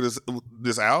when I figured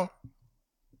this out,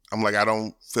 I'm like, I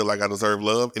don't feel like I deserve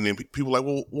love. And then people are like,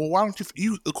 well, why don't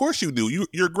you? Of course you do.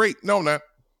 You're great. No, I'm not.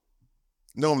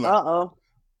 No, I'm not. Uh-oh.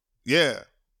 Yeah.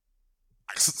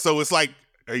 So it's like,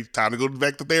 hey, time to go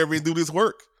back to therapy and do this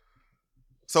work.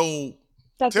 So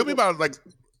tell me about, like,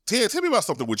 tell me about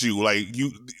something with you. Like,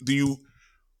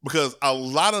 because a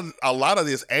lot of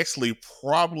this actually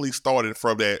probably started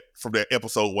from that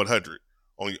episode 100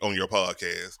 on your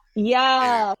podcast.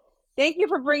 Yeah. Thank you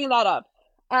for bringing that up.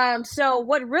 So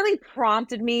what really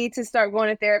prompted me to start going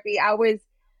to therapy, I was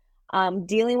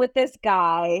dealing with this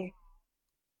guy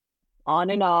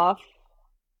on and off,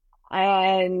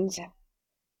 and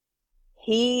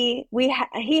we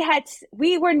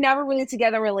were never really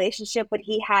together in a relationship, but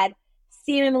he had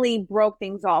seemingly broke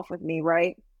things off with me,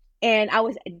 right? And I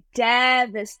was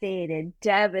devastated.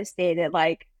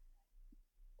 Like,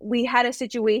 we had a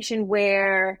situation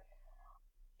where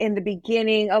in the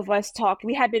beginning of us talking,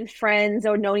 we had been friends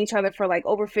or known each other for like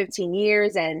over 15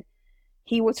 years, and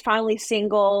he was finally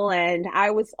single, and I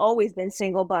was always been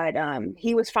single, but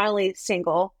he was finally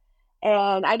single,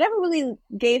 and I never really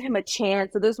gave him a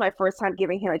chance. So this was my first time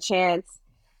giving him a chance,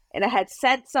 and I had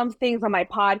said some things on my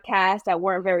podcast that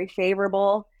weren't very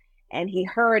favorable, and he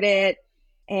heard it,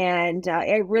 and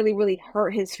it really, really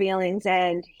hurt his feelings,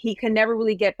 and he could never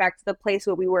really get back to the place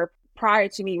where we were prior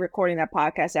to me recording that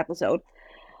podcast episode.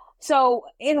 So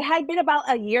it had been about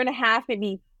a year and a half,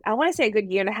 maybe, I want to say a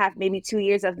good year and a half, maybe 2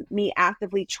 years of me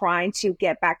actively trying to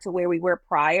get back to where we were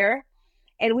prior.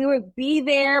 And we would be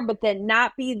there, but then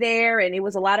not be there. And it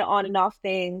was a lot of on and off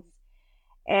things.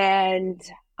 And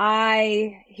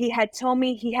he had told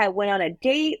me he had went on a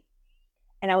date.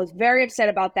 And I was very upset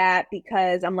about that,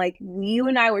 because I'm like, you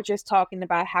and I were just talking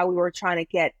about how we were trying to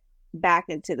get back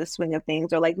into the swing of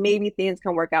things, or like maybe things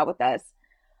can work out with us.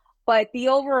 But the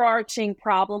overarching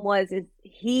problem is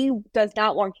he does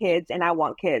not want kids and I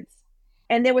want kids.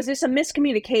 And there was just a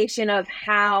miscommunication of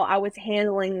how I was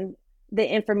handling the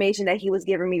information that he was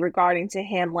giving me regarding to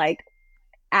him, like,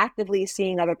 actively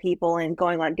seeing other people and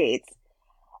going on dates.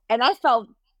 And I felt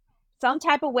some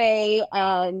type of way,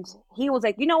 and he was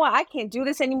like, you know what, I can't do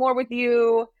this anymore with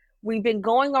you. We've been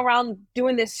going around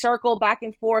doing this circle back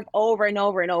and forth over and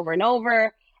over and over and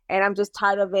over. and I'm just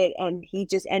tired of it. And he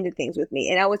just ended things with me.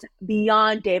 And I was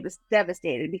beyond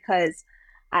devastated because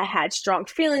I had strong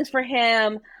feelings for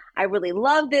him. I really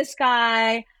loved this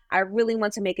guy. I really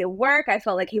want to make it work. I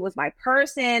felt like he was my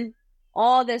person,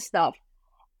 all this stuff.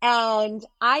 And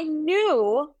I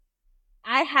knew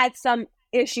I had some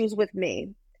issues with me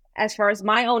as far as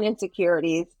my own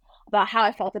insecurities about how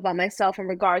I felt about myself in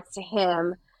regards to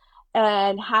him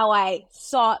and how I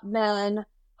sought men,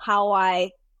 how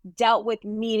I dealt with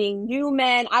meeting new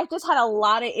men. I just had a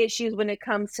lot of issues when it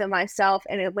comes to myself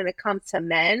and when it comes to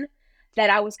men that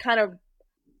I was kind of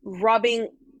rubbing.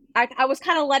 I was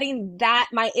kind of letting that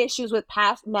my issues with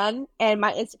past men and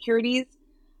my insecurities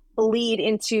bleed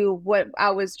into what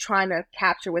I was trying to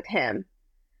capture with him.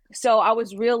 So I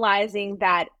was realizing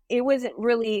that it wasn't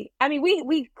really, I mean,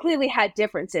 we clearly had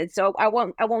differences. So I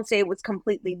won't say it was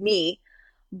completely me,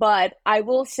 but I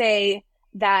will say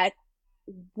that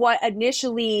what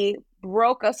initially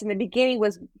broke us in the beginning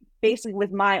was basically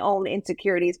with my own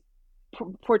insecurities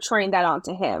portraying that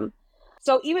onto him.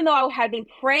 So even though I had been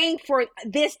praying for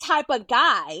this type of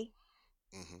guy,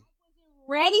 mm-hmm.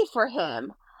 ready for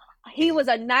him. He was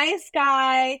a nice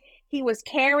guy. He was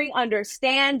caring,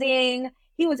 understanding.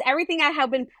 He was everything I have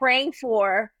been praying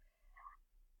for.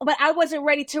 But I wasn't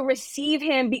ready to receive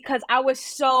him because I was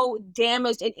so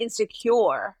damaged and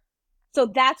insecure. So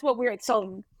that's what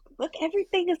so look,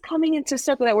 everything is coming into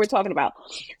circle that we're talking about.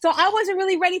 So I wasn't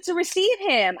really ready to receive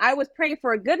him. I was praying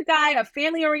for a good guy, a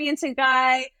family-oriented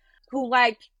guy who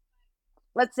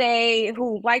let's say,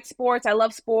 who liked sports. I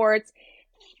love sports.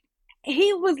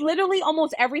 He was literally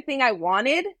almost everything I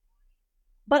wanted,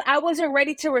 but I wasn't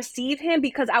ready to receive him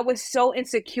because I was so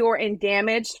insecure and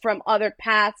damaged from other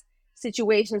past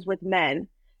situations with men.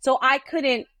 So I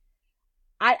couldn't,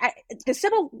 the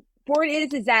simple word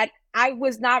is that I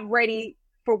was not ready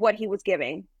for what he was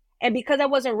giving. And because I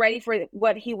wasn't ready for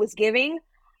what he was giving,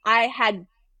 I had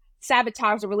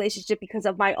sabotaged the relationship because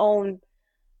of my own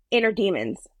inner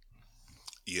demons.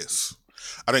 Yes.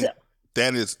 I think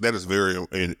that is very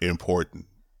important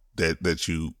that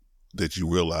you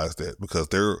realize that, because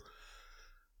there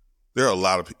are a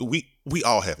lot of people, we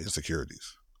all have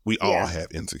insecurities. We all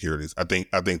have insecurities. I think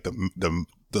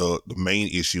the main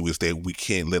issue is that we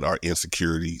can't let our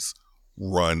insecurities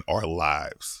run our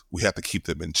lives. We have to keep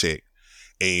them in check.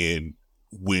 And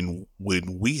when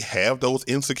we have those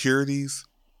insecurities,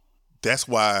 that's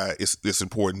why it's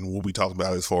important what we talk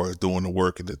about as far as doing the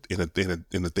work and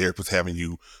the therapist having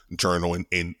you journal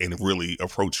and really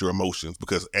approach your emotions.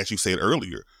 Because as you said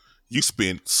earlier, you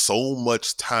spend so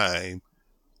much time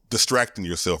distracting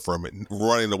yourself from it,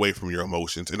 running away from your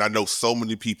emotions. And I know so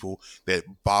many people that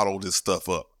bottle this stuff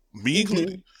up, me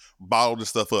included, bottle this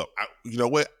stuff up. You know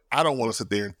what? I don't want to sit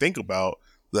there and think about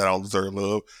that I don't deserve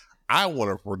love. I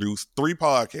want to produce 3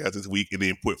 podcasts this week and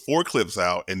then put 4 clips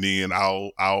out, and then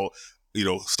I'll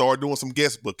start doing some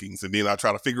guest bookings, and then I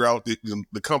try to figure out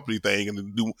the company thing and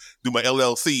then do my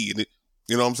LLC, and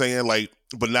you know what I'm saying? Like,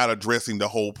 but not addressing the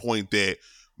whole point that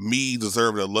me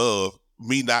deserving of love,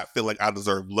 me not feeling like I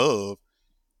deserve love,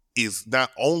 is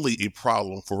not only a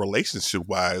problem for relationship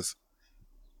wise,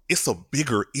 it's a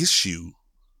bigger issue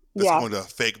that's going to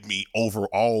affect me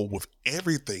overall with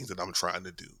everything that I'm trying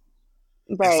to do.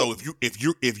 Right. And so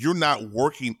if you're not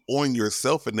working on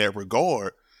yourself in that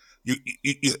regard,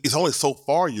 it's only so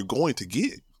far you're going to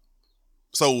get.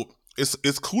 So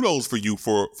it's kudos for you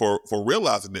for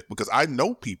realizing it, because I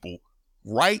know people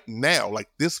right now, like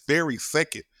this very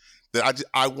second, that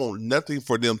I want nothing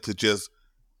for them to just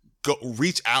go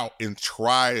reach out and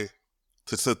try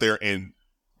to sit there and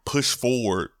push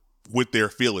forward with their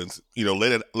feelings.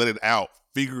 Let it out,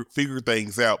 figure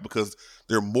things out, because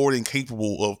they're more than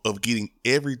capable of getting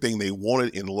everything they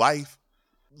wanted in life.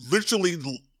 Literally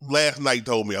last night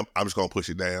told me I'm just gonna push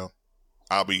it down.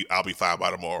 I'll be fine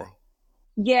by tomorrow.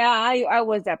 Yeah, I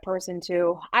was that person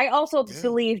too. I also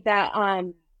believe that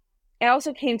I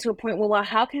also came to a point where, well,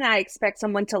 how can I expect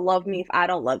someone to love me if I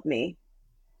don't love me?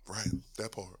 Right,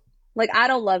 that part. Like, I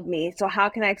don't love me, so how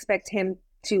can I expect him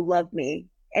to love me?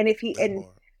 And if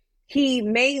he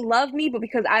may love me, but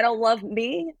because I don't love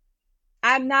me,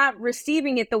 I'm not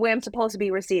receiving it the way I'm supposed to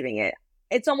be receiving it.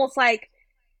 It's almost like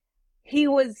he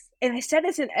was, and I said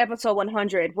this in episode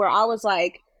 100, where I was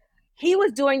like, he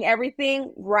was doing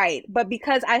everything right, but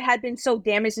because I had been so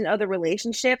damaged in other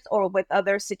relationships or with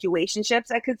other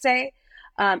situationships, I could say,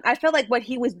 I felt like what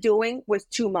he was doing was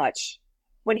too much.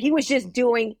 When he was just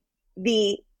doing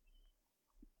the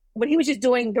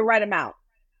right amount.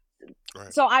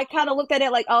 Right. So I kind of looked at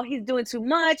it like, oh, he's doing too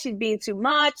much. He's being too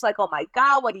much. Like, oh my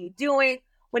God, what are you doing?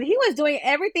 When he was doing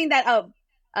everything that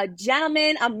a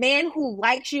gentleman, a man who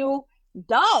likes you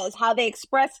does, how they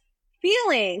express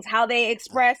feelings, how they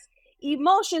express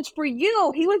emotions for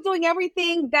you. He was doing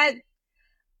everything that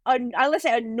let's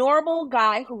say a normal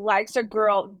guy who likes a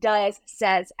girl does,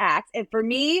 says, acts. And for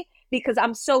me, because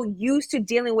I'm so used to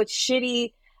dealing with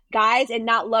shitty guys and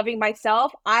not loving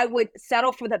myself, I would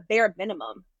settle for the bare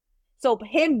minimum. So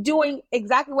him doing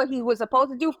exactly what he was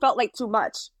supposed to do felt like too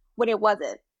much when it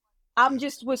wasn't. I'm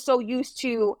just was so used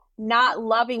to not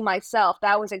loving myself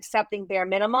that I was accepting bare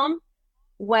minimum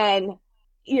when,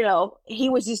 he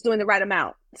was just doing the right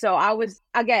amount. So I was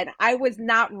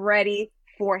not ready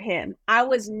for him. I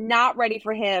was not ready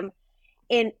for him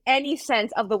in any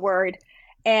sense of the word.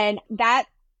 And that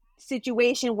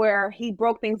situation where he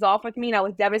broke things off with me and I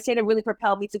was devastated really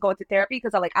propelled me to go into therapy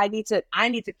because I need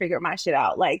to figure my shit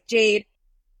out. Like, Jade,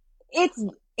 it's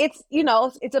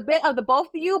it's a bit of the both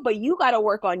of you, but you got to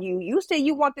work on you. You say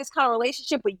you want this kind of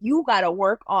relationship, but you got to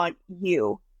work on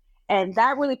you. And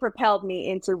that really propelled me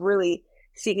into really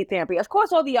seeking therapy. Of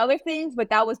course, all the other things, but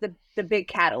that was the big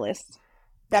catalyst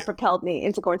that propelled me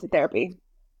into going to therapy.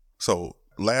 So,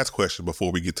 last question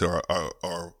before we get to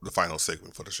our the final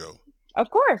segment for the show. Of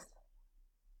course.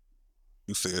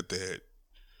 You said that,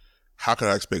 how can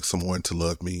I expect someone to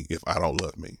love me if I don't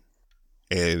love me?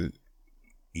 And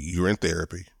you're in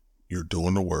therapy. You're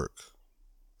doing the work.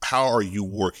 How are you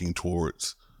working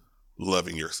towards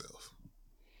loving yourself?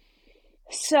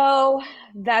 So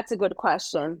that's a good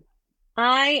question.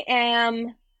 I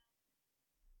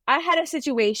had a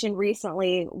situation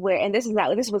recently where, and this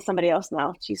was somebody else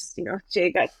now. She's,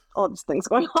 Jay got all these things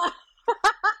going on.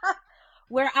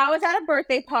 Where I was at a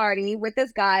birthday party with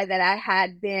this guy that I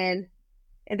had been,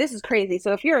 and this is crazy.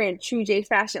 So if you're a true Jay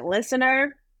Fashion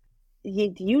listener,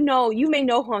 you may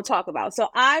know who I'm talking about. So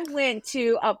I went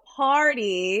to a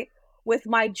party with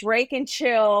my Drake and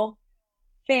Chill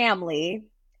family,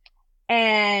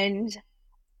 and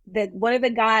one of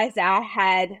the guys that I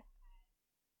had,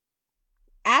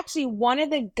 actually one of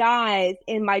the guys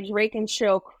in my Drake and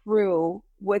Chill crew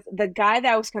was the guy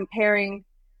that I was comparing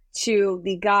to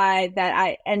the guy that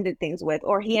I ended things with,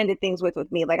 or he ended things with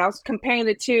me. Like, I was comparing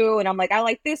the two, and I'm like, I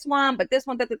like this one, but this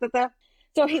one, da, da, da, da.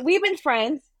 So we've been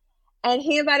friends, and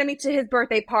he invited me to his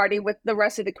birthday party with the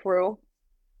rest of the crew.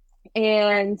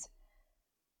 And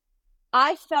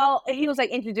I felt he was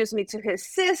like introducing me to his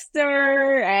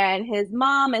sister and his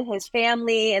mom and his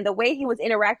family, and the way he was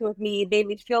interacting with me made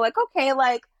me feel like, okay,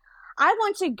 like, I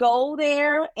want to go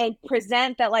there and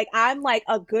present that, like, I'm like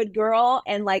a good girl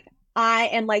and like I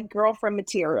am like girlfriend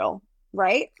material,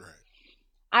 right?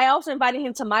 I also invited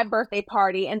him to my birthday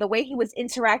party, and the way he was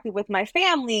interacting with my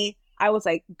family, I was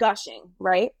like gushing,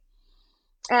 right?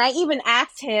 And I even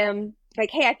asked him,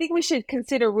 like, hey, I think we should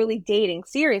consider really dating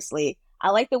seriously.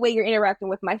 I like the way you're interacting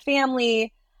with my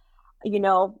family.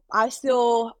 I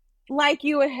still like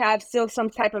you and have still some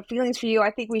type of feelings for you.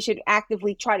 I think we should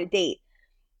actively try to date.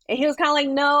 And he was kind of like,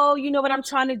 no, you know what I'm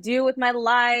trying to do with my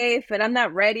life, and I'm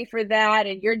not ready for that,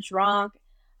 and you're drunk.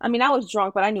 I mean, I was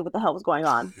drunk, but I knew what the hell was going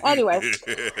on. Anyway,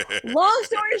 long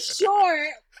story short,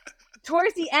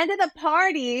 towards the end of the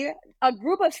party, a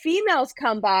group of females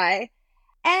come by,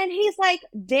 and he's like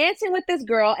dancing with this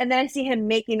girl, and then I see him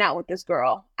making out with this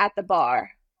girl at the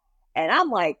bar. And I'm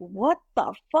like, what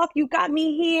the fuck? You got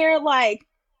me here, like,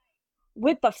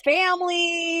 with the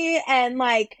family, and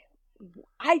like,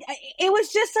 it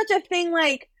was just such a thing,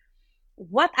 like,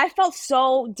 what? I felt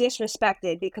so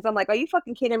disrespected because I'm like, are you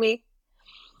fucking kidding me?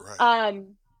 Right.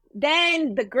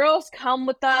 Then the girls come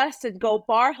with us to go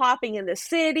bar hopping in the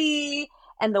city,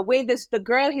 and the way the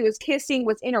girl he was kissing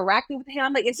was interacting with him,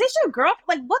 I'm like, is this your girl?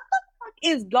 Like, what the fuck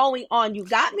is going on? You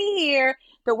got me here.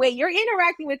 The way you're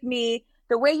interacting with me,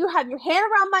 the way you have your hand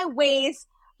around my waist,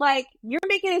 like, you're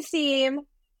making it seem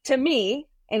to me,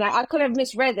 and I could have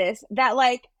misread this, that,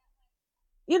 like,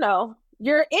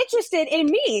 you're interested in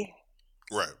me.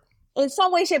 Right. In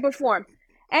some way, shape, or form.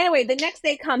 Anyway, the next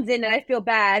day comes in and I feel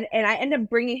bad, and I end up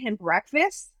bringing him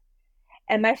breakfast.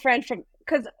 And my friend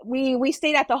because we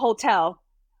stayed at the hotel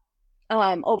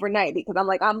overnight, because I'm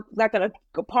like, I'm not gonna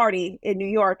go party in New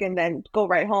York and then go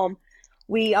right home.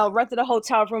 We rented a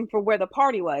hotel room for where the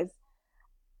party was,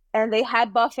 and they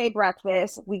had buffet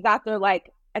breakfast. We got there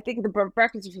like, I think the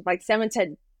breakfast was like 7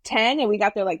 to 10, and we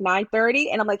got there like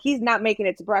 9:30. And I'm like, he's not making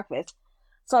it to breakfast,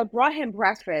 so I brought him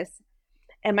breakfast.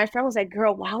 And my friend was like,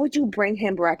 girl, why would you bring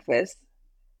him breakfast?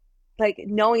 Like,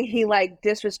 knowing he like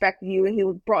disrespected you, and he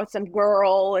brought some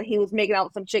girl and he was making out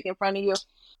with some chick in front of you.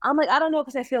 I'm like, I don't know,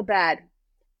 because I feel bad.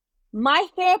 My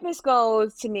therapist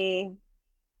goes to me,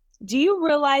 do you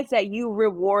realize that you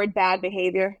reward bad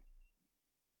behavior?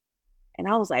 And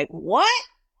I was like, what?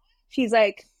 She's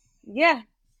like, yeah,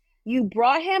 you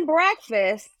brought him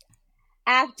breakfast,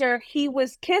 after he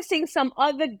was kissing some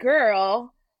other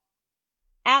girl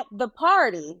at the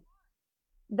party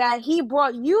that he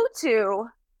brought you to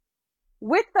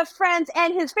with the friends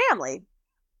and his family.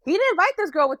 He didn't invite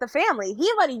this girl with the family. He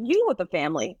invited you with the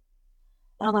family.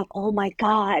 And I'm like, oh my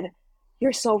God,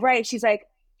 you're so right. She's like,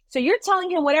 so you're telling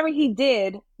him whatever he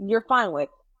did, you're fine with.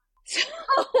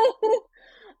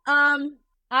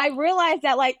 I realized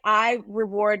that like I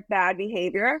reward bad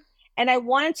behavior, and I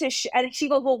wanted to. And she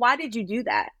goes, well, why did you do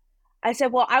that? I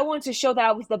said, well, I wanted to show that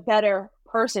I was the better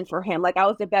person for him, like I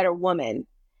was the better woman.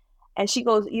 And she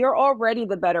goes, you're already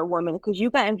the better woman because you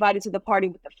got invited to the party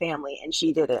with the family and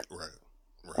she didn't. Right.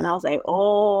 Right. And I was like,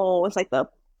 oh, it's like the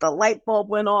light bulb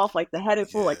went off, like the head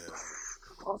is full, like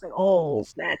I was like, oh,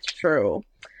 that's true.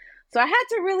 So I had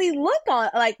to really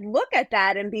look at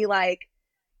that and be like,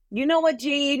 you know what,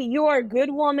 Jade, you're a good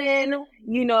woman.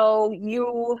 You know,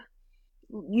 you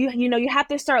have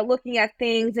to start looking at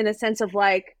things in a sense of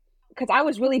like, because I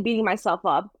was really beating myself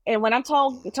up. And when I'm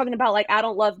talking about like I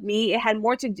don't love me, it had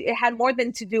more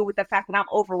than to do with the fact that I'm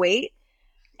overweight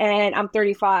and I'm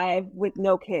 35 with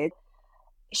no kids.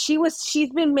 She's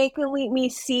been making me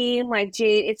seem like,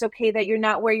 Jade, it's okay that you're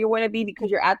not where you want to be because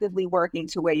you're actively working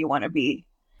to where you want to be.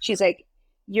 She's like,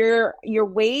 your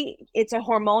weight, it's a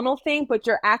hormonal thing, but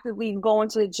you're actively going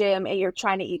to the gym and you're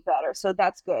trying to eat better. So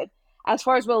that's good. As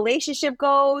far as relationship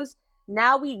goes,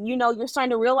 now you're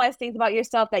starting to realize things about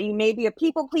yourself, that you may be a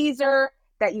people pleaser,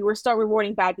 that you will start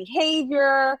rewarding bad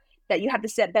behavior, that you have to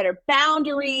set better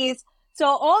boundaries. So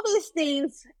all these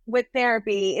things with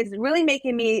therapy is really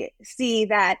making me see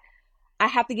that I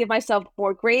have to give myself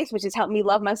more grace, which has helped me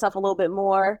love myself a little bit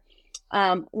more.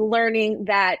 Learning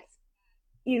that,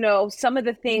 some of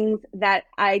the things that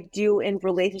I do in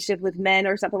relationship with men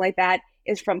or something like that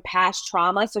is from past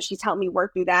trauma. So she's helped me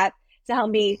work through that to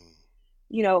help me,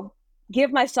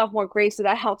 give myself more grace. So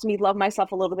that helps me love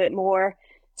myself a little bit more.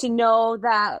 To know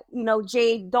that,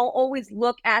 Jade, don't always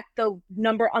look at the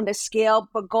number on the scale,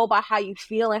 but go by how you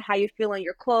feel and how you feel in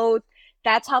your clothes.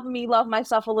 That's helping me love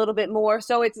myself a little bit more.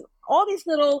 So it's all these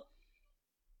little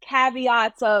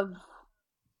caveats of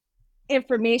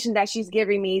information that she's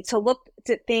giving me to look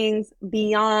to things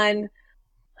beyond,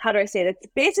 how do I say it?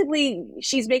 It's basically,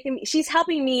 she's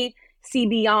helping me see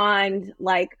beyond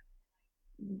like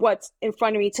what's in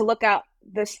front of me, to look at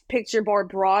this picture more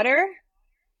broader,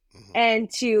 and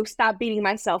to stop beating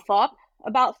myself up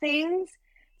about things,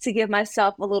 to give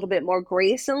myself a little bit more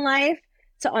grace in life,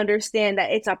 to understand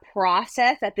that it's a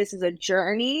process, that this is a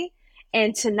journey,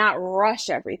 and to not rush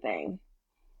everything.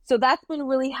 So that's been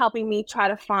really helping me try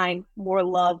to find more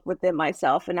love within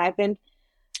myself. And I've been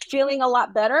feeling a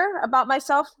lot better about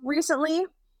myself recently.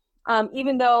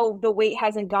 Even though the weight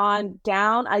hasn't gone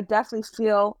down, I definitely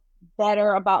feel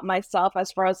better about myself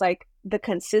as far as like the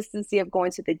consistency of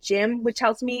going to the gym, which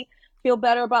helps me feel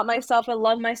better about myself and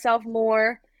love myself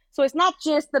more. So it's not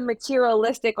just the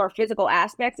materialistic or physical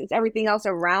aspects, it's everything else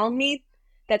around me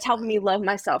that's helping me love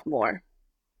myself more.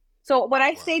 So what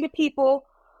I say to people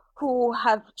who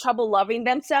have trouble loving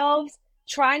themselves,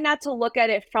 try not to look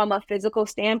at it from a physical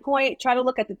standpoint. Try to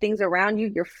look at the things around you,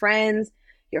 your friends,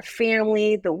 your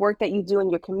family, the work that you do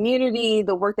in your community,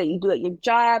 the work that you do at your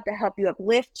job to help you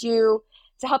uplift you,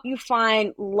 to help you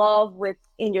find love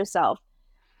within yourself.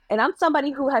 And I'm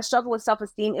somebody who has struggled with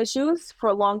self-esteem issues for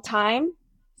a long time.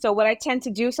 So what I tend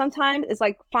to do sometimes is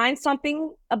like find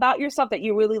something about yourself that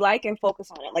you really like and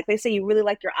focus on it. Like they say, you really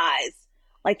like your eyes.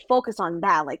 Like focus on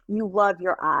that. Like you love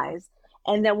your eyes.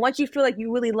 And then once you feel like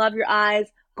you really love your eyes,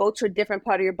 go to a different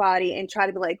part of your body and try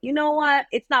to be like, you know what?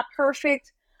 It's not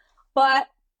perfect, but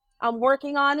I'm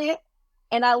working on it.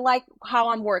 And I like how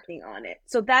I'm working on it.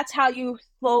 So that's how you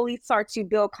slowly start to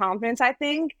build confidence, I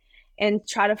think, and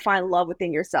try to find love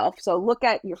within yourself. So look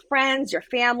at your friends, your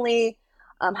family,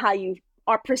 how you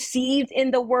are perceived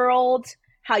in the world,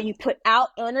 how you put out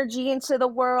energy into the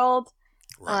world.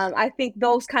 Right. I think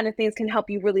those kind of things can help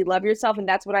you really love yourself. And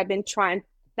that's what I've been trying.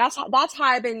 That's how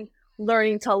I've been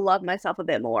learning to love myself a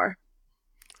bit more.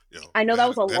 I know that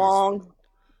was a long,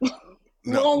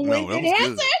 long-winded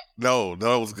answer. No,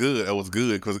 that was good. That was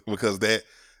good because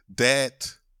that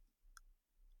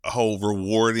whole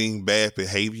rewarding bad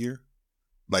behavior,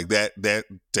 like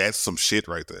that's some shit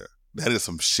right there. That is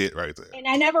some shit right there. And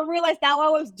I never realized that what I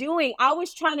was doing. I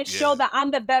was trying to show that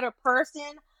I'm the better person.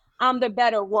 I'm the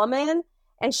better woman.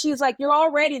 And she's like, you're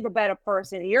already the better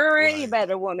person. You're already a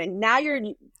better woman. Now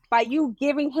by you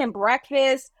giving him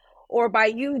breakfast or by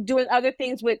you doing other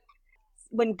things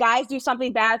when guys do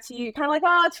something bad to you, you're kind of like,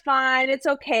 oh, it's fine. It's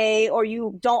okay. Or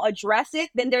you don't address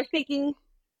it. Then they're thinking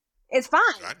it's fine.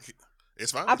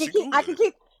 It's fine. I can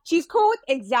keep. She's cool with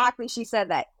exactly. She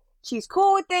said that she's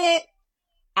cool with it.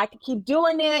 I could keep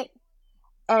doing it,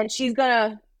 and she's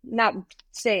gonna not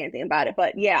say anything about it.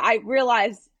 But yeah, I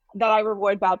realized that I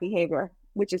reward bad behavior,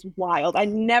 which is wild. I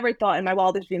never thought in my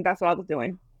wildest dreams that's what I was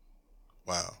doing.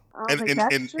 Wow. I was And like, and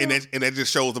that's and true. and that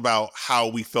just shows about how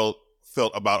we felt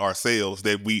about ourselves,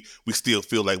 that we still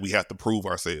feel like we have to prove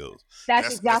ourselves. That's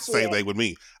That's the exactly same it. thing with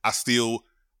me.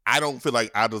 I don't feel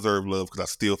like I deserve love because I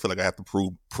still feel like I have to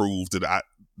prove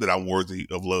that I'm worthy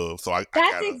of love. So I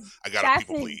gotta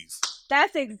people please.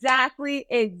 That's exactly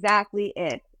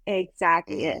it.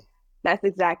 Exactly it. That's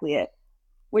exactly it.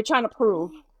 We're trying to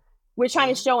prove. We're trying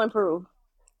to show and prove.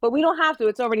 But we don't have to.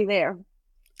 It's already there.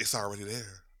 It's already there.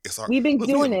 We've been Look,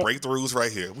 we doing having it. breakthroughs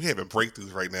right here. We having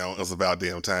breakthroughs right now. It's about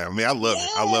damn time. I mean, I love it.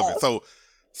 I love it.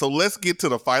 So let's get to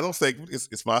the final segment.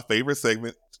 It's my favorite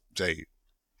segment, Jade.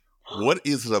 What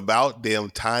is it about damn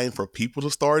time for people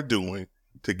to start doing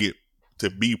to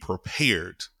be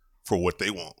prepared for what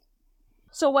they want?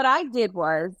 So what I did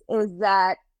is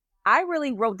that I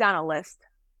really wrote down a list.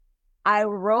 I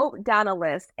wrote down a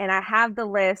list, and I have the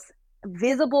list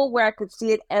visible where I could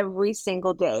see it every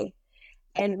single day,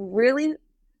 and really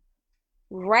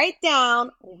write down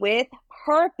with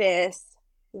purpose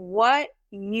what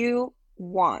you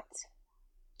want.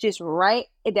 Just write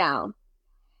it down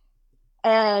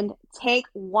and take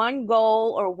one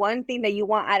goal or one thing that you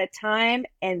want at a time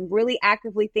and really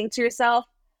actively think to yourself,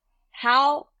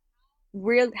 how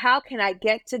can I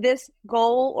get to this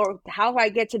goal, or how do I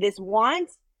get to this want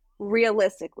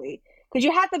realistically? Because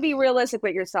you have to be realistic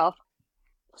with yourself.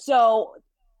 So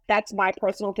that's my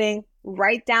personal thing.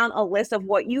 Write down a list of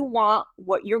what you want,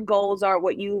 what your goals are,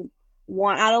 what you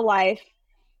want out of life.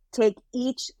 Take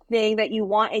each thing that you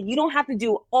want, and you don't have to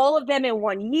do all of them in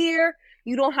 1 year.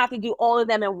 You don't have to do all of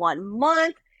them in 1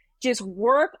 month. Just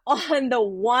work on the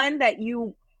one that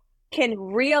you can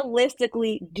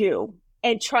realistically do.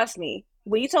 And trust me,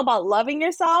 when you talk about loving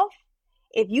yourself,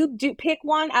 if you do pick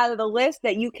one out of the list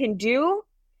that you can do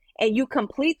and you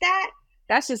complete that,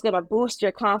 that's just going to boost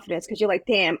your confidence, because you're like,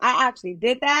 damn, I actually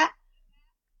did that.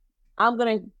 I'm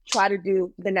going to try to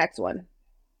do the next one.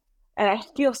 And I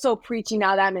feel so preachy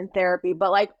now that I'm in therapy,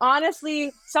 but like,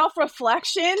 honestly,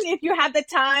 self-reflection, if you have the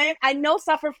time, I know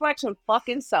self-reflection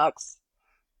fucking sucks,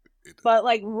 but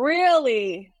like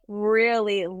really,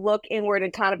 really look inward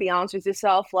and kind of be honest with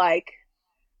yourself. Like,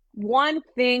 one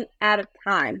thing at a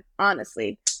time,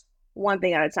 honestly, one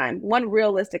thing at a time, one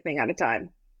realistic thing at a time.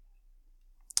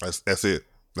 That's it.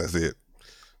 That's it.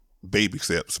 Baby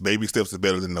steps. Baby steps is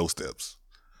better than no steps.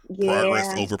 Yeah.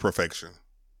 Progress over perfection.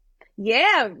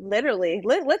 Yeah, literally.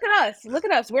 Look at us. Look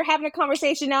at us. We're having a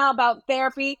conversation now about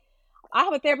therapy. I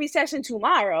have a therapy session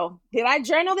tomorrow. Did I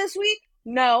journal this week?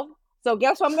 No. So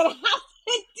guess what I'm going to have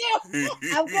to do?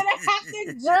 I'm going to have to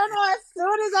journal as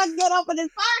soon as I get off of this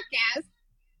podcast.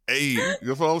 Hey,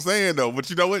 that's what I'm saying though. But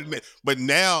you know what? But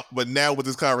now with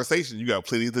this conversation, you got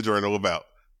plenty to journal about.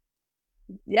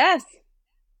 Yes.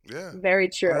 Yeah. Very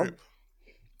true.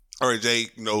 All right, Jay,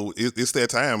 it's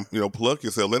that time. Plug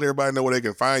yourself. Let everybody know where they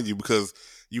can find you, because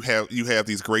you have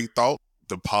these great thoughts,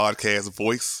 the podcast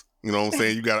voice. You know what I'm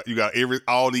saying? You got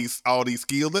all these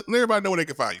skills. Let everybody know where they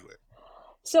can find you at.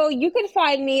 So you can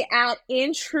find me out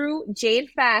in true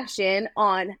Jade fashion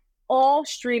on all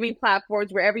streaming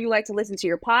platforms, wherever you like to listen to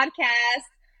your podcast.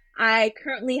 I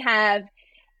currently have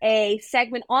a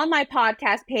segment on my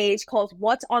podcast page called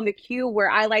What's on the Queue, where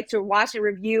I like to watch and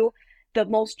review the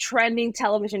most trending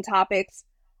television topics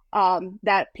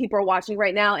that people are watching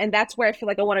right now. And that's where I feel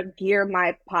like I want to gear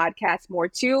my podcast more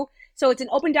to. So it's an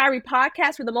open diary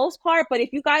podcast for the most part. But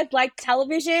if you guys like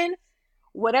television,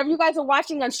 whatever you guys are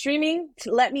watching on streaming,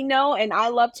 let me know. And I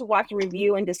love to watch a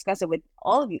review and discuss it with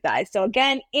all of you guys. So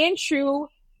again, in true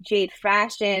Jade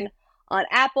fashion on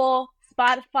Apple,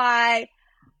 Spotify,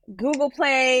 Google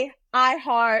Play,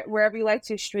 iHeart, wherever you like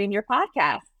to stream your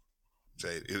podcast.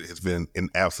 Jade, it has been an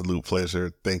absolute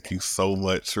pleasure. Thank you so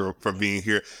much for being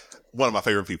here. One of my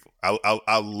favorite people.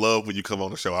 I love when you come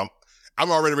on the show.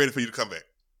 I'm already ready for you to come back.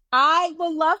 I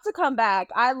would love to come back.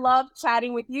 I love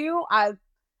chatting with you. I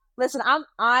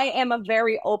am a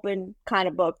very open kind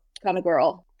of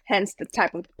girl. Hence the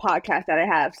type of podcast that I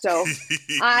have. So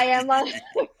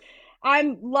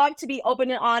I'm love to be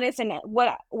open and honest. And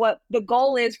what the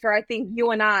goal is for, I think, you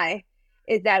and I,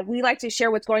 is that we like to share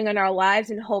what's going on in our lives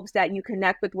in hopes that you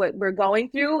connect with what we're going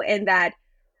through, and that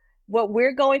what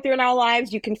we're going through in our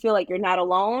lives, you can feel like you're not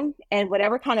alone. And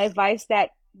whatever kind of advice that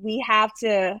we have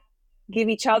to give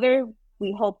each other,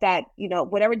 we hope that,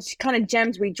 whatever kind of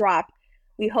gems we drop,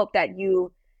 we hope that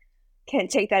you can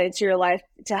take that into your life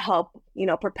to help,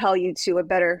 propel you to a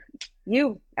better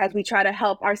you, as we try to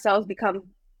help ourselves become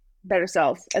better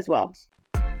selves as well.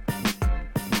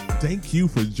 Thank you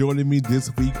for joining me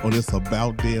this week on It's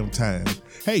About Damn Time.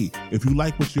 Hey, if you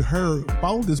like what you heard,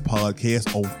 follow this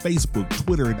podcast on Facebook,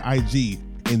 Twitter, and IG,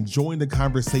 and join the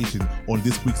conversation on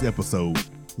this week's episode.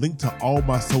 Link to all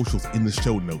my socials in the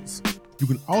show notes. You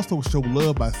can also show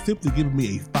love by simply giving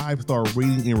me a 5-star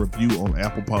rating and review on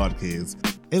Apple Podcasts.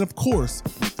 And of course,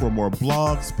 for more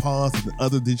blogs, pods, and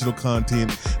other digital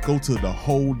content, go to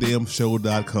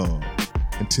thewholedamnshow.com.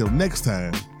 Until next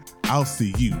time, I'll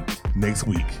see you next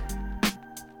week.